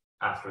have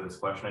after this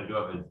question, I do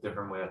have a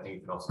different way. I think you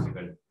could also make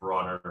a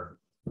broader.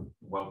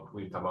 Well,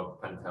 we talk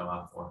about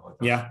Tefilah or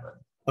yeah.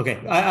 Okay,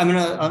 I'm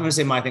gonna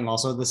say my thing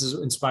also. This is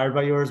inspired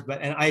by yours,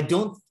 and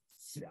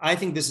I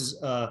think this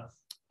is a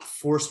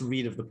forced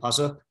read of the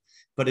pasuk,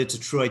 but it's a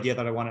true idea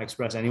that I want to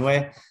express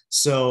anyway.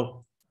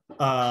 So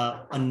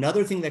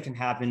another thing that can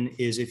happen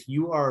is if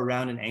you are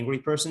around an angry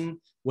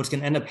person, what's going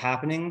to end up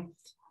happening,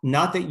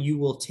 not that you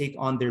will take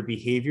on their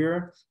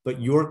behavior,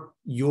 but your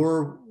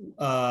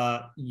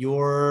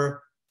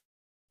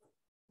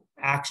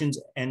actions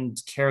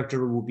and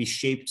character will be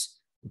shaped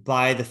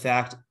by the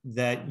fact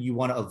that you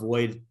want to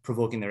avoid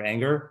provoking their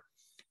anger.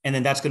 And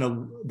then that's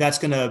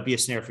gonna be a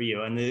snare for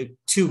you. And the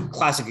two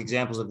classic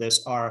examples of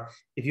this are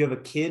if you have a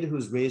kid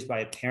who's raised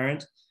by a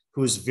parent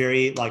who is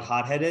very like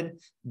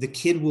hot-headed, the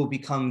kid will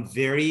become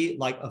very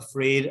like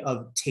afraid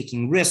of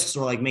taking risks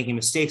or like making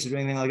mistakes or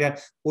doing anything like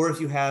that. Or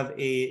if you're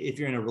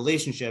in a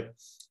relationship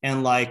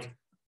and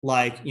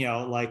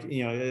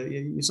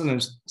you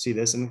sometimes see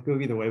this and it could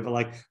go either way, but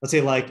like, let's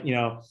say like,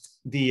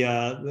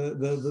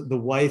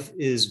 the wife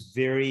is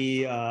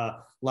very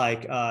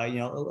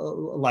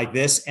like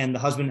this, and the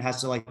husband has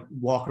to like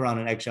walk around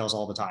on eggshells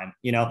all the time,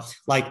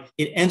 like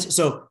it ends.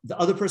 So the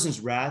other person's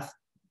wrath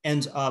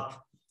ends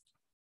up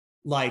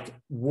like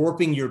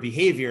warping your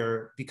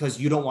behavior because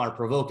you don't want to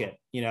provoke it,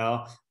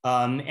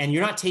 and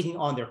you're not taking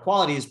on their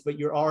qualities, but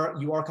you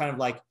are kind of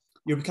like,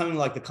 you're becoming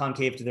like the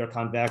concave to their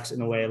convex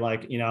in a way,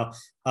 like,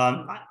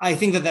 I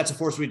think that that's a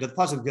force read to the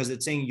pasuk because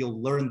it's saying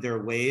you'll learn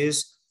their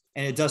ways.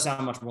 And it does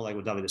sound much more like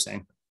what David is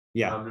saying.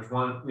 Yeah. There's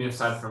one,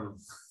 aside from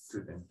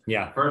two things.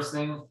 Yeah. First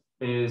thing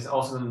is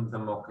also the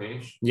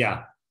mokesh.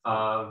 Yeah.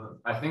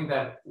 I think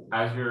that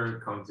as you're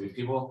coming to these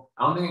people,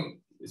 I don't think,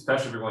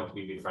 especially if you're going to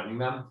be befriending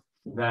them,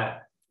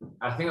 that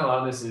I think a lot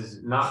of this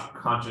is not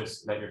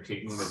conscious that you're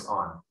taking this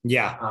on.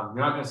 Yeah. You're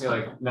not going to say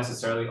like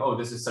necessarily, oh,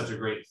 this is such a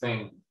great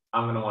thing,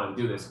 I'm going to want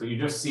to do this, but you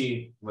just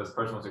see this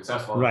person was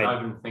successful. Right.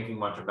 Without even thinking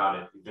much about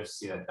it. You just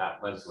see that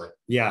led to it.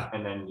 Yeah.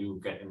 And then you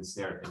get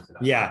ensnared into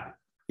that. Yeah.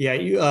 Yeah,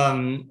 you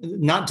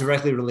not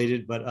directly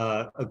related, but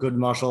a good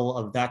marshal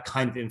of that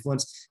kind of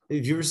influence.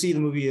 Have you ever seen the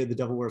movie The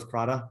Devil Wears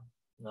Prada?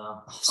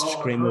 No. Such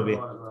a great movie.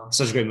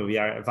 Such a great movie.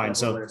 Yeah, fine.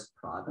 So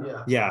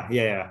yeah.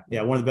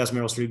 One of the best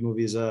Meryl Streep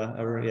movies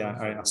ever. Yeah,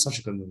 all right. Such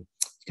a good movie.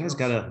 You guys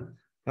gotta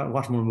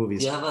watch more movies.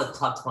 Do you have a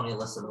top 20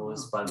 list of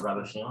movies by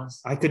Rabbi Sheamus?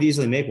 I could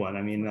easily make one.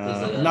 I mean,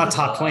 not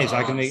top 20, so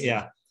I can make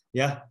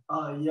Yeah.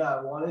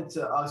 I wanted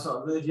to.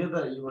 So the idea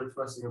that you were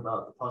expressing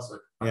about the pasuk,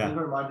 I think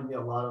it reminded me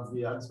a lot of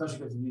the, especially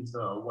because you used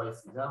the wife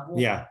example.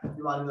 Yeah. It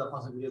reminded me of the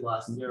pasuk we did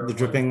last year. The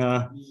dripping,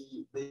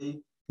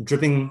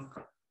 dripping,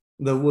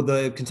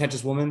 the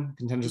contentious woman,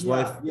 contentious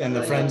wife, and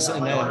the friends,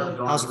 and the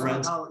house of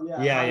friends.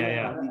 Yeah.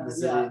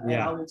 And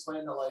how we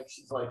explained that like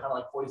she's like kind of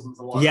like poisons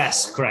the water.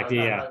 Yes, correct.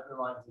 That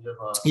reminds me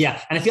of,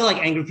 yeah, and I feel like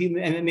angry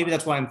people, and maybe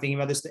that's why I'm thinking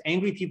about this. The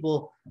angry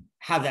people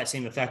have that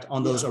same effect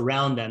on those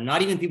around them.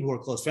 Not even people who are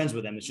close friends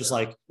with them. It's just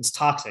like it's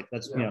toxic.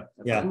 That's So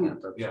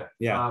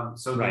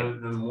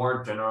the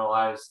more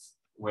generalized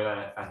way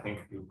that I think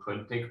you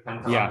could take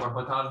Pentah or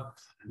Hotheaded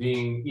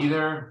being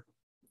either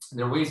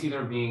their ways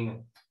either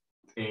being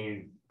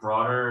a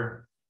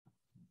broader.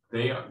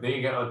 They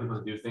get other people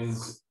to do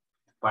things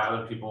by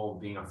other people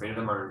being afraid of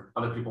them, or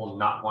other people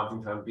not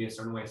wanting to be a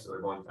certain way, so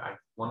they're going to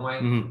act one way.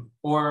 Mm-hmm.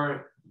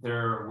 Or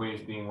their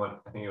ways being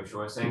what I think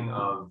Yoshua was saying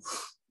of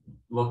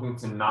looking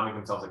to not make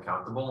themselves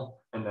accountable,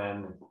 and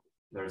then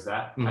there's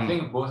that. Mm-hmm. I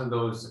think both of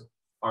those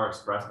are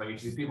expressed by each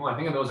of these people. I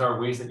think of those are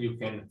ways that you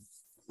can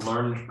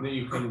learn,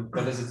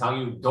 that this is telling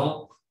you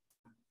don't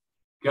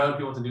get other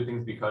people to do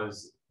things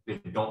because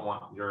they don't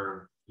want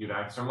you to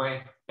act a certain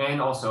way,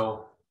 and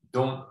also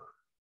don't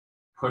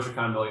push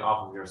accountability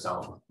off of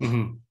yourself,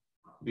 Mm-hmm.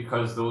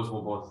 because those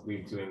will both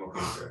lead to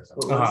invocation.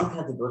 What's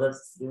the Buddha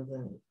to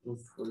do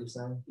with what you're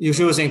saying?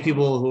 Yoshua was saying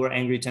people who are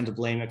angry tend to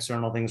blame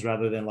external things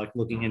rather than like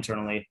looking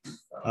internally,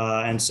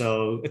 and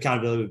so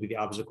accountability would be the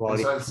opposite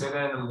quality. So I'd say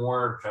that in a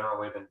more general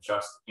way than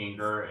just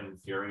anger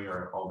and fury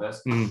or all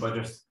this, but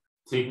just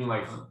taking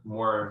like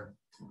more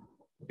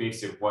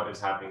basic what is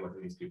happening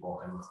with these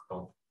people and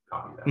don't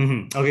copy that.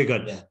 Mm-hmm. Okay,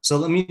 good. Yeah. So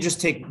let me just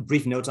take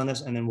brief notes on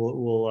this, and then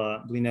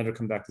we'll Leonardo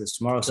come back to this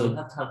tomorrow. So we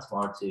have time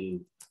tomorrow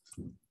to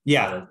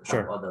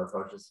sure. Other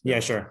approaches. Yeah,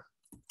 sure.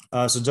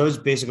 So Zoe's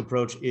basic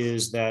approach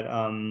is that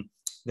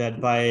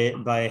that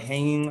by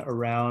hanging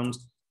around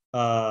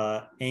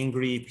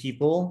angry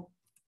people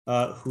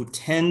who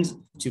tend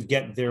to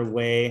get their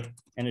way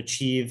and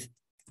achieve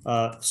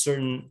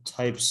certain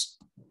types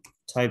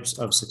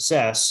of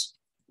success,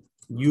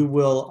 you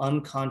will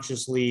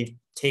unconsciously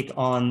take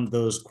on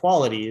those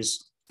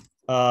qualities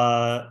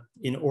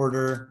in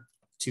order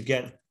to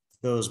get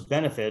those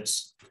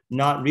benefits,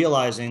 not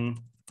realizing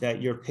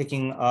that you're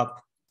picking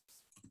up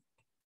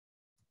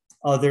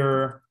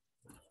other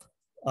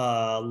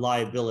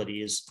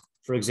liabilities.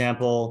 For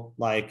example,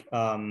 like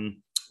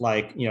ruining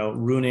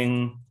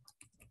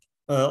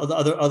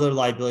other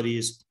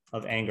liabilities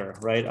of anger,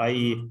 right?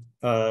 I.e.,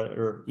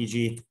 or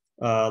e.g.,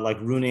 like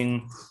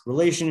ruining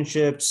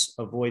relationships,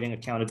 avoiding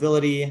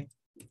accountability.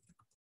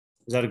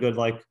 Is that a good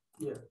like?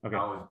 Yeah. Okay.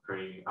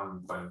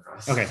 I'm quite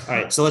impressed. Okay. All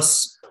right. So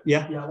let's.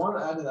 Yeah. Yeah, I want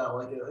to add to that.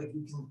 Like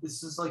you can.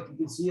 This is like you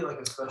can see it like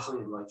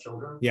especially in like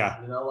children.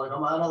 Yeah. You know, like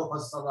I know the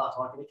places I'm not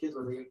talking to kids,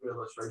 but they give good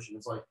illustration.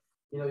 It's like,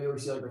 you know, you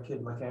always see like the kid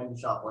in the candy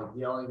shop like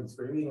yelling and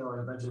screaming, and like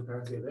eventually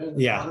parents get there. And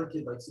the other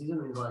kid like sees him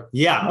and he's like,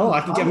 yeah. Oh,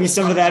 I can get me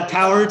some of that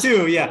power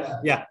too.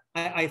 Yeah.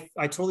 I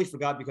totally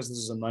forgot because this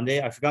is a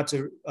Monday. I forgot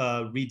to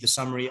read the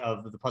summary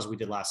of the puzzle we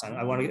did last time.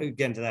 I want to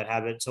get into that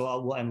habit,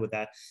 so we'll end with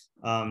that.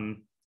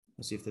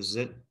 Let's see if this is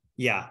it.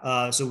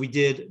 Yeah. So we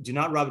did, do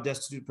not rob a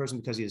destitute person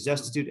because he is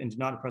destitute, and do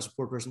not oppress a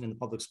poor person in the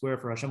public square,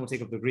 for Hashem will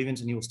take up their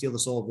grievance and he will steal the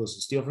soul of those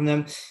who steal from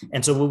them.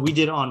 And so what we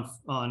did on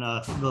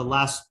the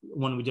last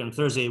one we did on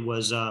Thursday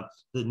was the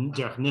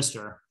Derech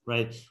Nister,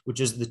 right?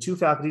 Which is the two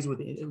faculties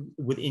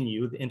within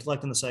you, the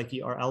intellect and the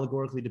psyche, are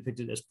allegorically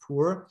depicted as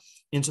poor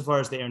insofar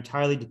as they are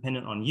entirely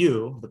dependent on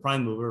you, the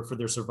prime mover, for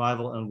their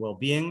survival and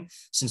well-being,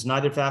 since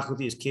neither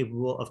faculty is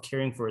capable of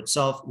caring for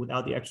itself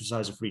without the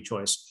exercise of free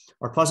choice.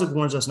 Our pasuk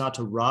warns us not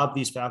to rob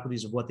these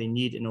faculties of what they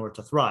need in order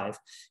to thrive,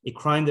 a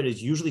crime that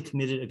is usually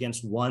committed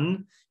against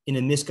one in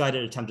a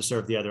misguided attempt to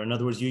serve the other. In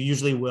other words, you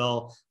usually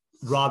will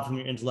rob from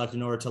your intellect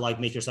in order to like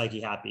make your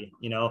psyche happy,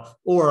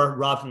 or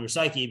rob from your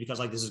psyche because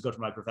like this is good for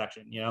my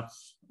perfection,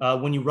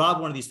 When you rob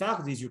one of these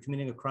faculties, you're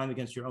committing a crime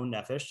against your own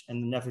nefesh,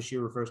 and the nefesh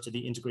here refers to the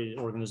integrated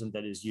organism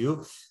that is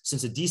you,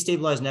 since a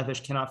destabilized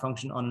nefesh cannot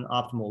function on an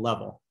optimal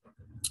level.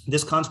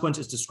 This consequence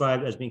is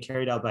described as being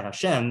carried out by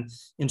Hashem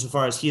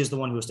insofar as he is the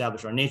one who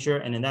established our nature,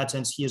 and in that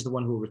sense, he is the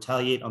one who will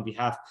retaliate on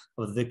behalf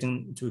of the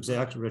victim to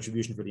exact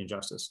retribution for the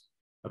injustice.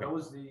 Okay. That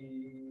was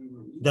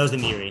the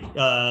Miri.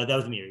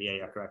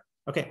 Yeah, correct.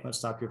 Okay, let's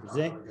stop here for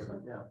today.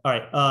 Yeah. All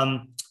right.